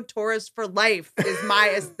 Orlando tourist for life is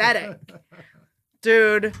my aesthetic.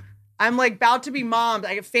 Dude, I'm like about to be mommed.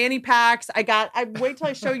 I got fanny packs. I wait till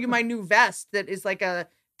I show you my new vest that is like a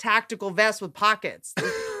tactical vest with pockets.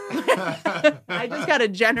 I just got a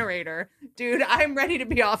generator. Dude, I'm ready to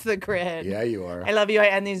be off the grid. Yeah, you are. I love you. I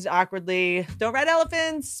end these awkwardly. Don't ride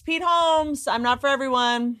elephants. Pete Holmes. I'm not for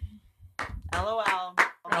everyone. LOL.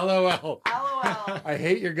 LOL. LOL. I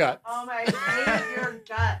hate your guts. I hate your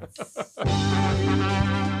guts.